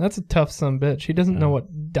 That's a tough son of a bitch. He doesn't know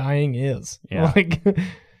what dying is. Yeah.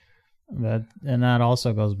 That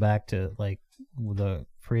also goes back to like the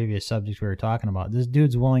previous subjects we were talking about. This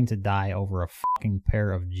dude's willing to die over a fucking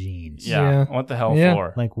pair of jeans. Yeah. What the hell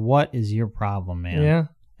for? Like, what is your problem, man? Yeah.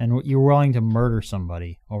 And you're willing to murder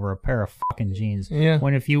somebody over a pair of fucking jeans. Yeah.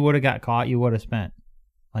 When if you would have got caught, you would have spent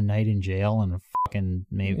a night in jail and a fucking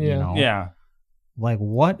maybe, you know. Yeah. Like,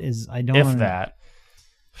 what is, I don't If that.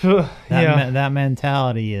 That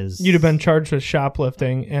mentality is. You'd have been charged with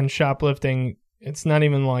shoplifting, and shoplifting, it's not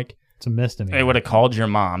even like. It's a misdemeanor. They would have called your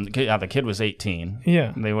mom. The kid was 18.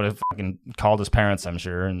 Yeah. They would have fucking called his parents, I'm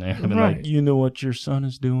sure, and they would have been like, you know what your son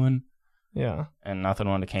is doing? Yeah. And nothing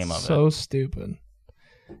would have came of it. So stupid.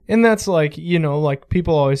 And that's like, you know, like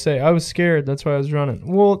people always say, I was scared, that's why I was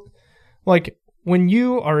running. Well, like when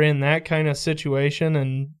you are in that kind of situation,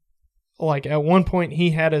 and like at one point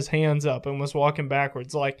he had his hands up and was walking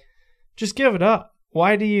backwards, like just give it up.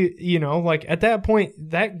 Why do you know, like at that point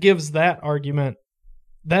that gives that argument,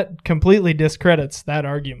 that completely discredits that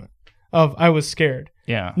argument of I was scared.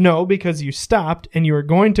 Yeah. No, because you stopped and you were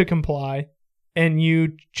going to comply and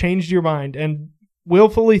you changed your mind and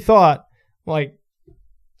willfully thought like,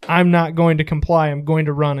 I'm not going to comply. I'm going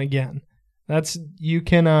to run again. You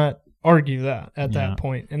cannot argue that at that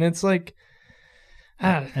point. And it's like,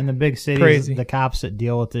 and the big cities, crazy. The cops that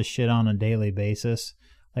deal with this shit on a daily basis,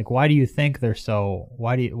 like, why do you think they're so?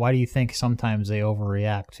 Why do you think sometimes they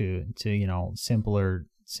overreact to you know simpler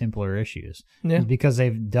issues? Yeah. It's because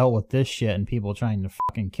they've dealt with this shit and people trying to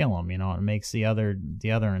fucking kill them. You know, it makes the other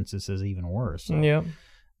instances even worse. So yeah.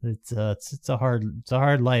 It's a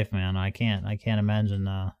hard life, man. I can't imagine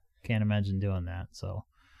doing that. So,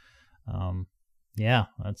 yeah,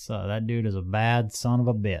 that's that dude is a bad son of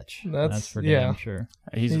a bitch. That's for damn sure.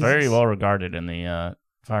 He's very well regarded in the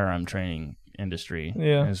firearm training industry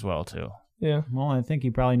as well too. Yeah. Well, I think he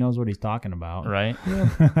probably knows what he's talking about. Right?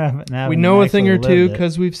 Yeah. We know a thing or two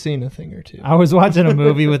because we've seen a thing or two. I was watching a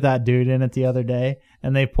movie with that dude in it the other day,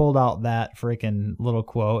 and they pulled out that freaking little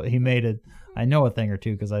quote. He made it, I know a thing or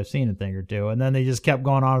two because I've seen a thing or two. And then they just kept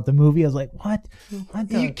going on with the movie. I was like, what?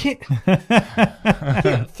 You can't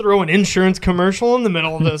throw an insurance commercial in the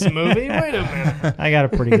middle of this movie. Wait a minute. I got a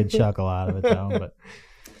pretty good chuckle out of it, though. But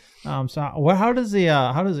so how does the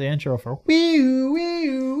intro for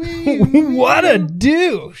what a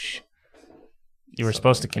douche? You were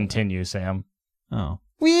supposed to continue, Sam. Oh.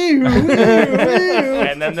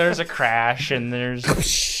 And then there's a crash, and there's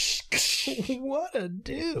what a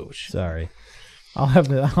douche. Sorry. I'll have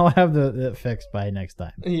the fixed by next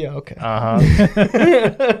time. Yeah, okay.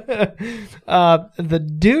 The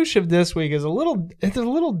douche of this week is a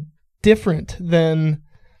little different than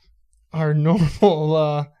our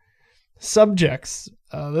normal subjects.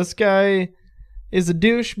 This guy is a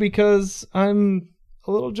douche because I'm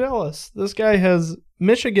a little jealous. This guy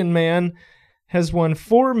Michigan man has won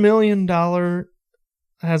 $4 million on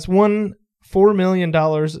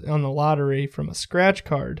the lottery from a scratch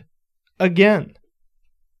card. Again.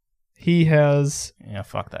 He has... Yeah,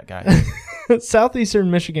 fuck that guy. Southeastern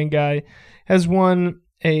Michigan guy has won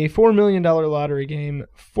a $4 million lottery game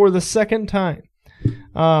for the second time.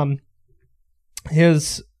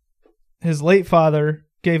 His late father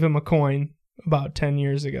gave him a coin about 10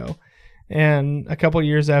 years ago. And a couple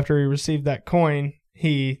years after he received that coin,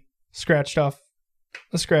 he scratched off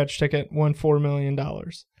a scratch ticket, won $4 million.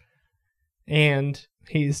 And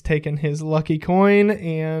he's taken his lucky coin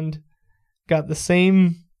and got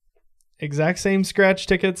the exact same scratch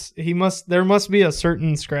tickets. There must be a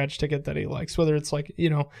certain scratch ticket that he likes, whether it's like, you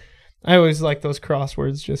know, I always like those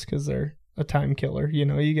crosswords just because they're a time killer. You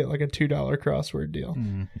know, you get like a $2 crossword deal.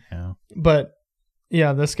 Yeah. But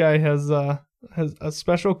yeah, this guy has a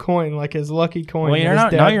special coin, like his lucky coin. Well, you're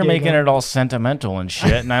not. Now you're making it all sentimental and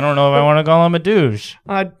shit, and I don't know if I want to call him a douche.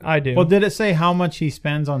 I do. Well, did it say how much he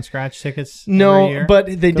spends on scratch tickets? every No, year? but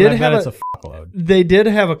they 'Cause did I bet have it's a fuckload. They did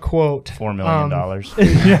have a quote. $4 million.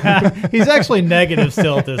 Yeah, he's actually negative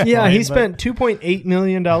still at this point. Yeah, he but- spent $2.8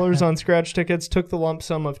 million on scratch tickets, took the lump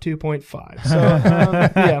sum of 2.5. So,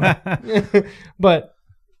 yeah. But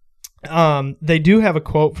they do have a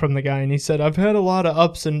quote from the guy, and he said, "I've had a lot of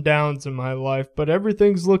ups and downs in my life, but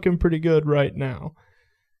everything's looking pretty good right now."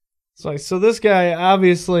 It's like, so this guy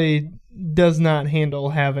obviously does not handle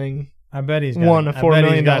having I bet he's won a $4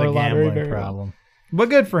 million got a lottery gambling very well. problem. But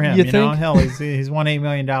good for him. You You know, think? hell, he's won $8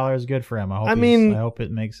 million. Good for him. I hope it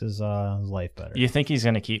makes his life better. You think he's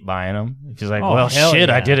gonna keep buying them? He's like, Oh, well, hell shit,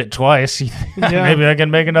 yeah. I did it twice. Yeah. Maybe I can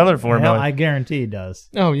make another $4 Hell, million. I guarantee he does.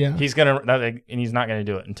 Oh, yeah. He's gonna, and he's not gonna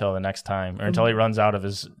do it until the next time, or until he runs out of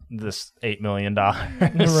this $8 million.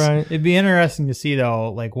 Right. It'd be interesting to see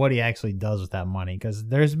though, like what he actually does with that money, because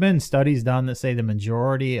there's been studies done that say the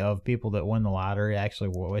majority of people that win the lottery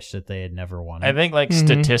actually wish that they had never won it. I think, like,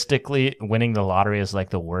 statistically, winning the lottery is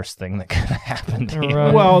like the worst thing that could happen to you.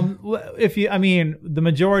 Right. Well, the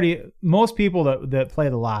majority, most people that play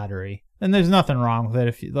the lottery, and there's nothing wrong with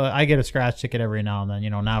it. I get a scratch ticket every now and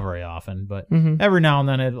then, not very often, but every now and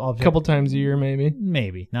then A couple times a year, maybe.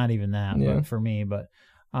 maybe not even that, Yeah. but for me, but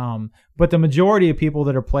the majority of people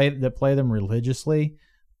that play them religiously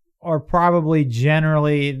are probably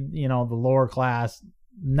generally, the lower class,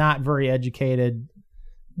 not very educated,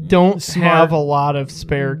 Don't smart. have a lot of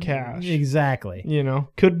spare cash. Exactly.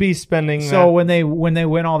 Could be spending So that. when they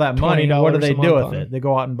win all that money, what do $20 they a do month with on it? it. They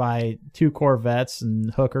go out and buy 2 Corvettes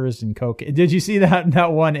and hookers and cocaine. Did you see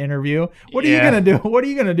that one interview? What are you Yeah. gonna do? What are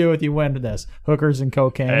you gonna do if you win this? Hookers and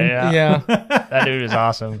cocaine. Yeah, Yeah. that dude is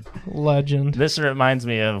awesome. Legend. This reminds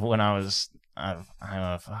me of when I was, I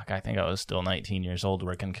think I was still 19 years old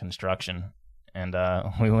working construction, and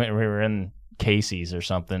we were in Casey's or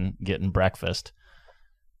something getting breakfast,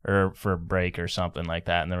 or for a break or something like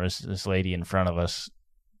that, and there was this lady in front of us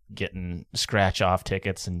getting scratch off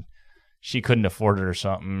tickets, and she couldn't afford it or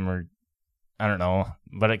something, or I don't know,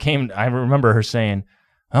 but I remember her saying,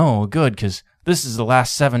 "Oh, good, because this is the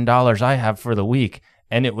last $7 I have for the week."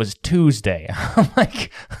 And it was Tuesday. I'm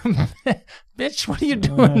like, bitch, what are you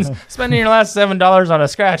doing? Spending your last $7 on a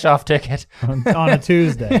scratch-off ticket on a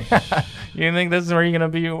Tuesday. You think this is where you're gonna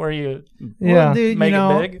be? Where you? Yeah. Well, dude, Make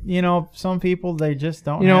it big. Some people they just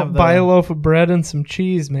don't. have Buy a loaf of bread and some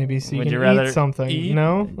cheese, maybe, so you Would can you rather eat something. eat?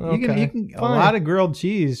 No, You can a Fine. lot of grilled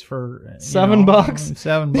cheese for $7.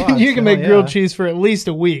 $7. You can make Hell grilled yeah. cheese for at least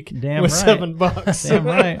a week Damn with right. $7. Damn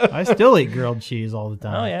right. I still eat grilled cheese all the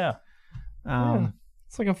time. Oh yeah, Yeah.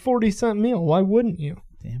 It's like a 40-cent meal. Why wouldn't you?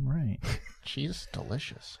 Damn right. cheese is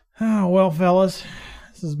delicious. Oh, well, fellas,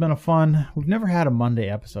 this has been a fun. We've never had a Monday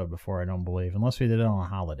episode before, I don't believe, unless we did it on a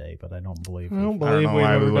holiday, but I don't believe. I don't I don't believe know we've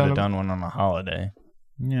why ever we would done have it. done one on a holiday.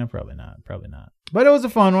 Yeah, probably not. But it was a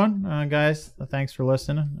fun one, guys. Thanks for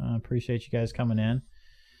listening. I appreciate you guys coming in,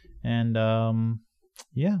 and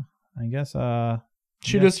yeah, I guess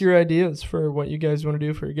Shoot us your ideas for what you guys want to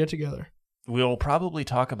do for a get-together. We'll probably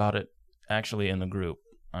talk about it actually in the group.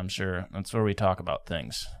 I'm sure that's where we talk about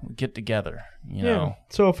things. We get together, you know.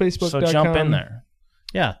 So Facebook.com. So jump in there.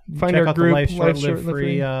 Yeah, Find check our out group, the Life Short Life Live Short, Live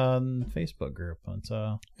Free Free. Facebook group. It's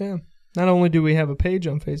Yeah. Not only do we have a page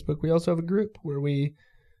on Facebook, we also have a group where we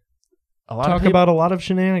A lot talk of people, about a lot of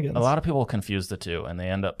shenanigans. a lot of people confuse the two, and they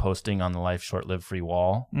end up posting on the Life Short Live Free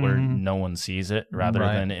wall where no one sees it, rather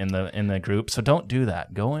Right. than in the group. So don't do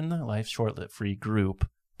that. Go in the Life Short Live Free group,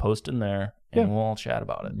 post in there, and we'll all chat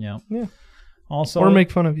about it. Yeah. Yeah. Also, or make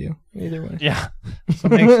fun of you. Either way. Yeah. so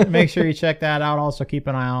make sure you check that out. Also, keep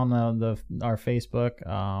an eye on our Facebook.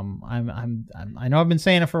 I know I've been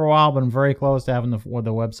saying it for a while, but I'm very close to having the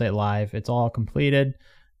website live. It's all completed.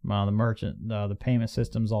 The merchant, the payment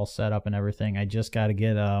system's all set up and everything. I just got to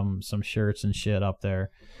get some shirts and shit up there.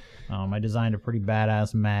 I designed a pretty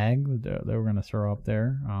badass mag that we're gonna throw up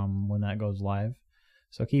there when that goes live.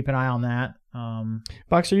 So keep an eye on that.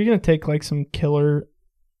 Box, are you going to take like some killer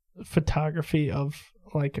photography of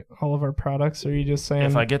like all of our products? Or are you just saying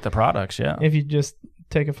If I get the products, yeah. if you just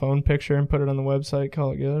take a phone picture and put it on the website,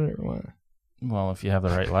 call it good, or what? Well, if you have the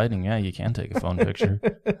right lighting, yeah, you can take a phone picture.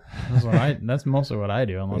 That's mostly what I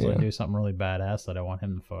do, unless I Yeah. do something really badass that I want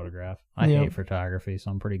him to photograph. I Yeah. hate photography,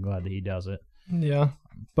 so I'm pretty glad that he does it. Yeah.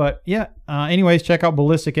 But yeah, anyways, check out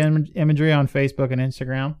Ballistic Imagery on Facebook and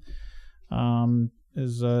Instagram,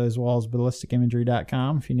 as well as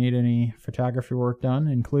ballisticimagery.com if you need any photography work done,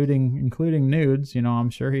 including nudes. I'm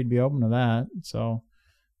sure he'd be open to that. So,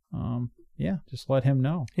 yeah, just let him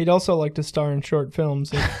know. He'd also like to star in short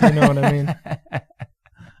films, if you know what I mean.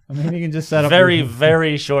 I mean, you can just set up very,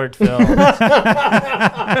 very short film.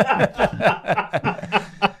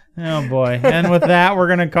 Oh boy! And with that, we're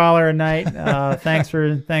gonna call her a night. Thanks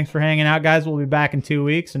for hanging out, guys. We'll be back in 2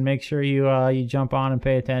 weeks, and make sure you jump on and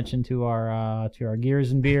pay attention to our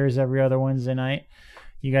Gears and Beers every other Wednesday night.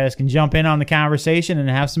 You guys can jump in on the conversation and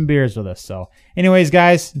have some beers with us. So, anyways,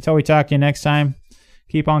 guys, until we talk to you next time,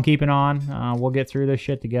 keep on keeping on. We'll get through this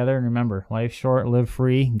shit together. And remember, life's short, live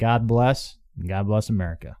free. God bless, and God bless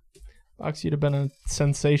America. Box, you'd have been a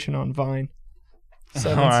sensation on Vine.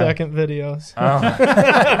 7 All right. second videos.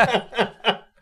 Oh.